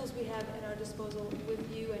whatever tools we have at our disposal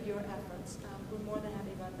with you and your efforts. We're more than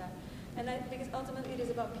happy about that. And because ultimately it is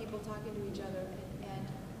about people talking to each other and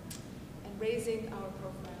raising our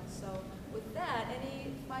profiles. So with that,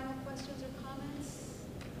 any final questions or comments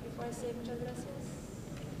before I say muchas gracias?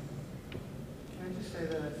 Can I just say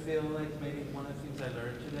that I feel like maybe one of the things I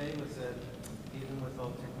learned today was that even with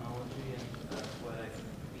all technology and what I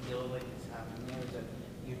feel like is happening here is that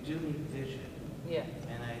you do need vision. Yeah.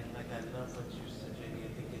 And I love what you said, Jamie.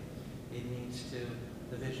 I think it needs to,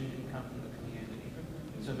 the vision can come from the community.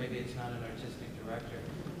 So maybe it's not an artistic director,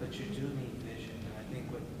 but you do need vision. And I think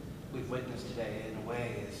what we've witnessed today, in a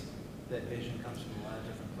way, is that vision comes from a lot of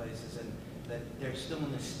different places, and that there's still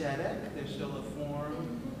an aesthetic, there's still a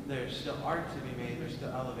form, there's still art to be made, there's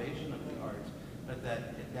still elevation of the art, but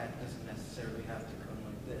that doesn't necessarily have to come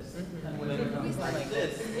like this. And when it comes like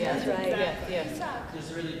this, yeah, that's right. Yeah.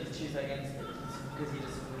 Just really just 2 seconds, because he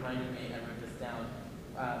just reminded me, I wrote this down,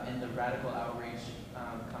 in the radical outreach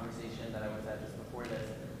conversation that I was at just before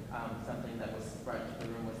this, something that was brought into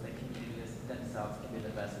the room was that communities themselves can be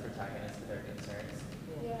the best protagonists of their concerns.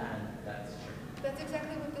 Yeah. And that's true. That's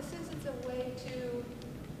exactly what this is. It's a way to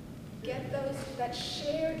get that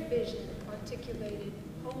shared vision articulated,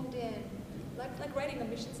 honed in, like writing a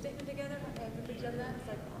mission statement together. Have you ever done that? It's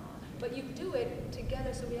like, but you do it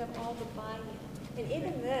together so we have all the buy-in. And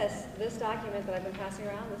even this document that I've been passing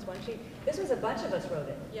around, this one sheet, this was a bunch of us wrote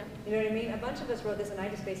it. Yeah. You know what I mean? A bunch of us wrote this, and I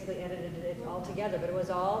just basically edited it all together, but it was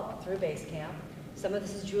all through Basecamp. Some of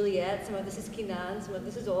this is Juliet, some of this is Kinan, some of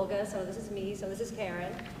this is Olga, some of this is me, some of this is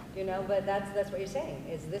Karen, you know, but that's what you're saying,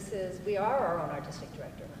 we are our own artistic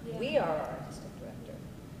director. Yeah. We are our artistic director.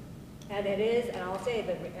 And it is, and I'll say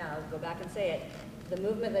that, I'll go back and say it, the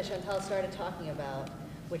movement that Chantal started talking about,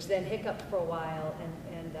 which then hiccuped for a while and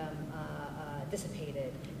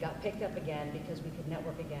dissipated, got picked up again because we could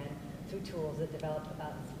network again through tools that developed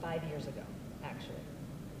about 5 years ago, actually.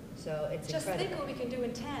 So it's Just incredible. think what we can do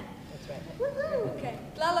in 10. That's right. Woohoo! Okay.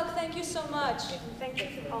 Lalo, thank you so much. Thank you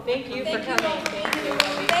all. Thank you for Thank you coming. all. Thank you.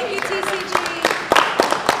 Thank you, TCG.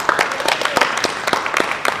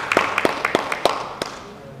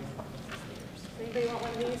 Anybody want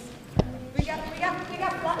one of these? We got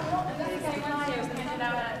Same ones here, so hand it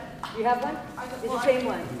out at You have one? It's the same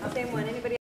one. Same one. Anybody?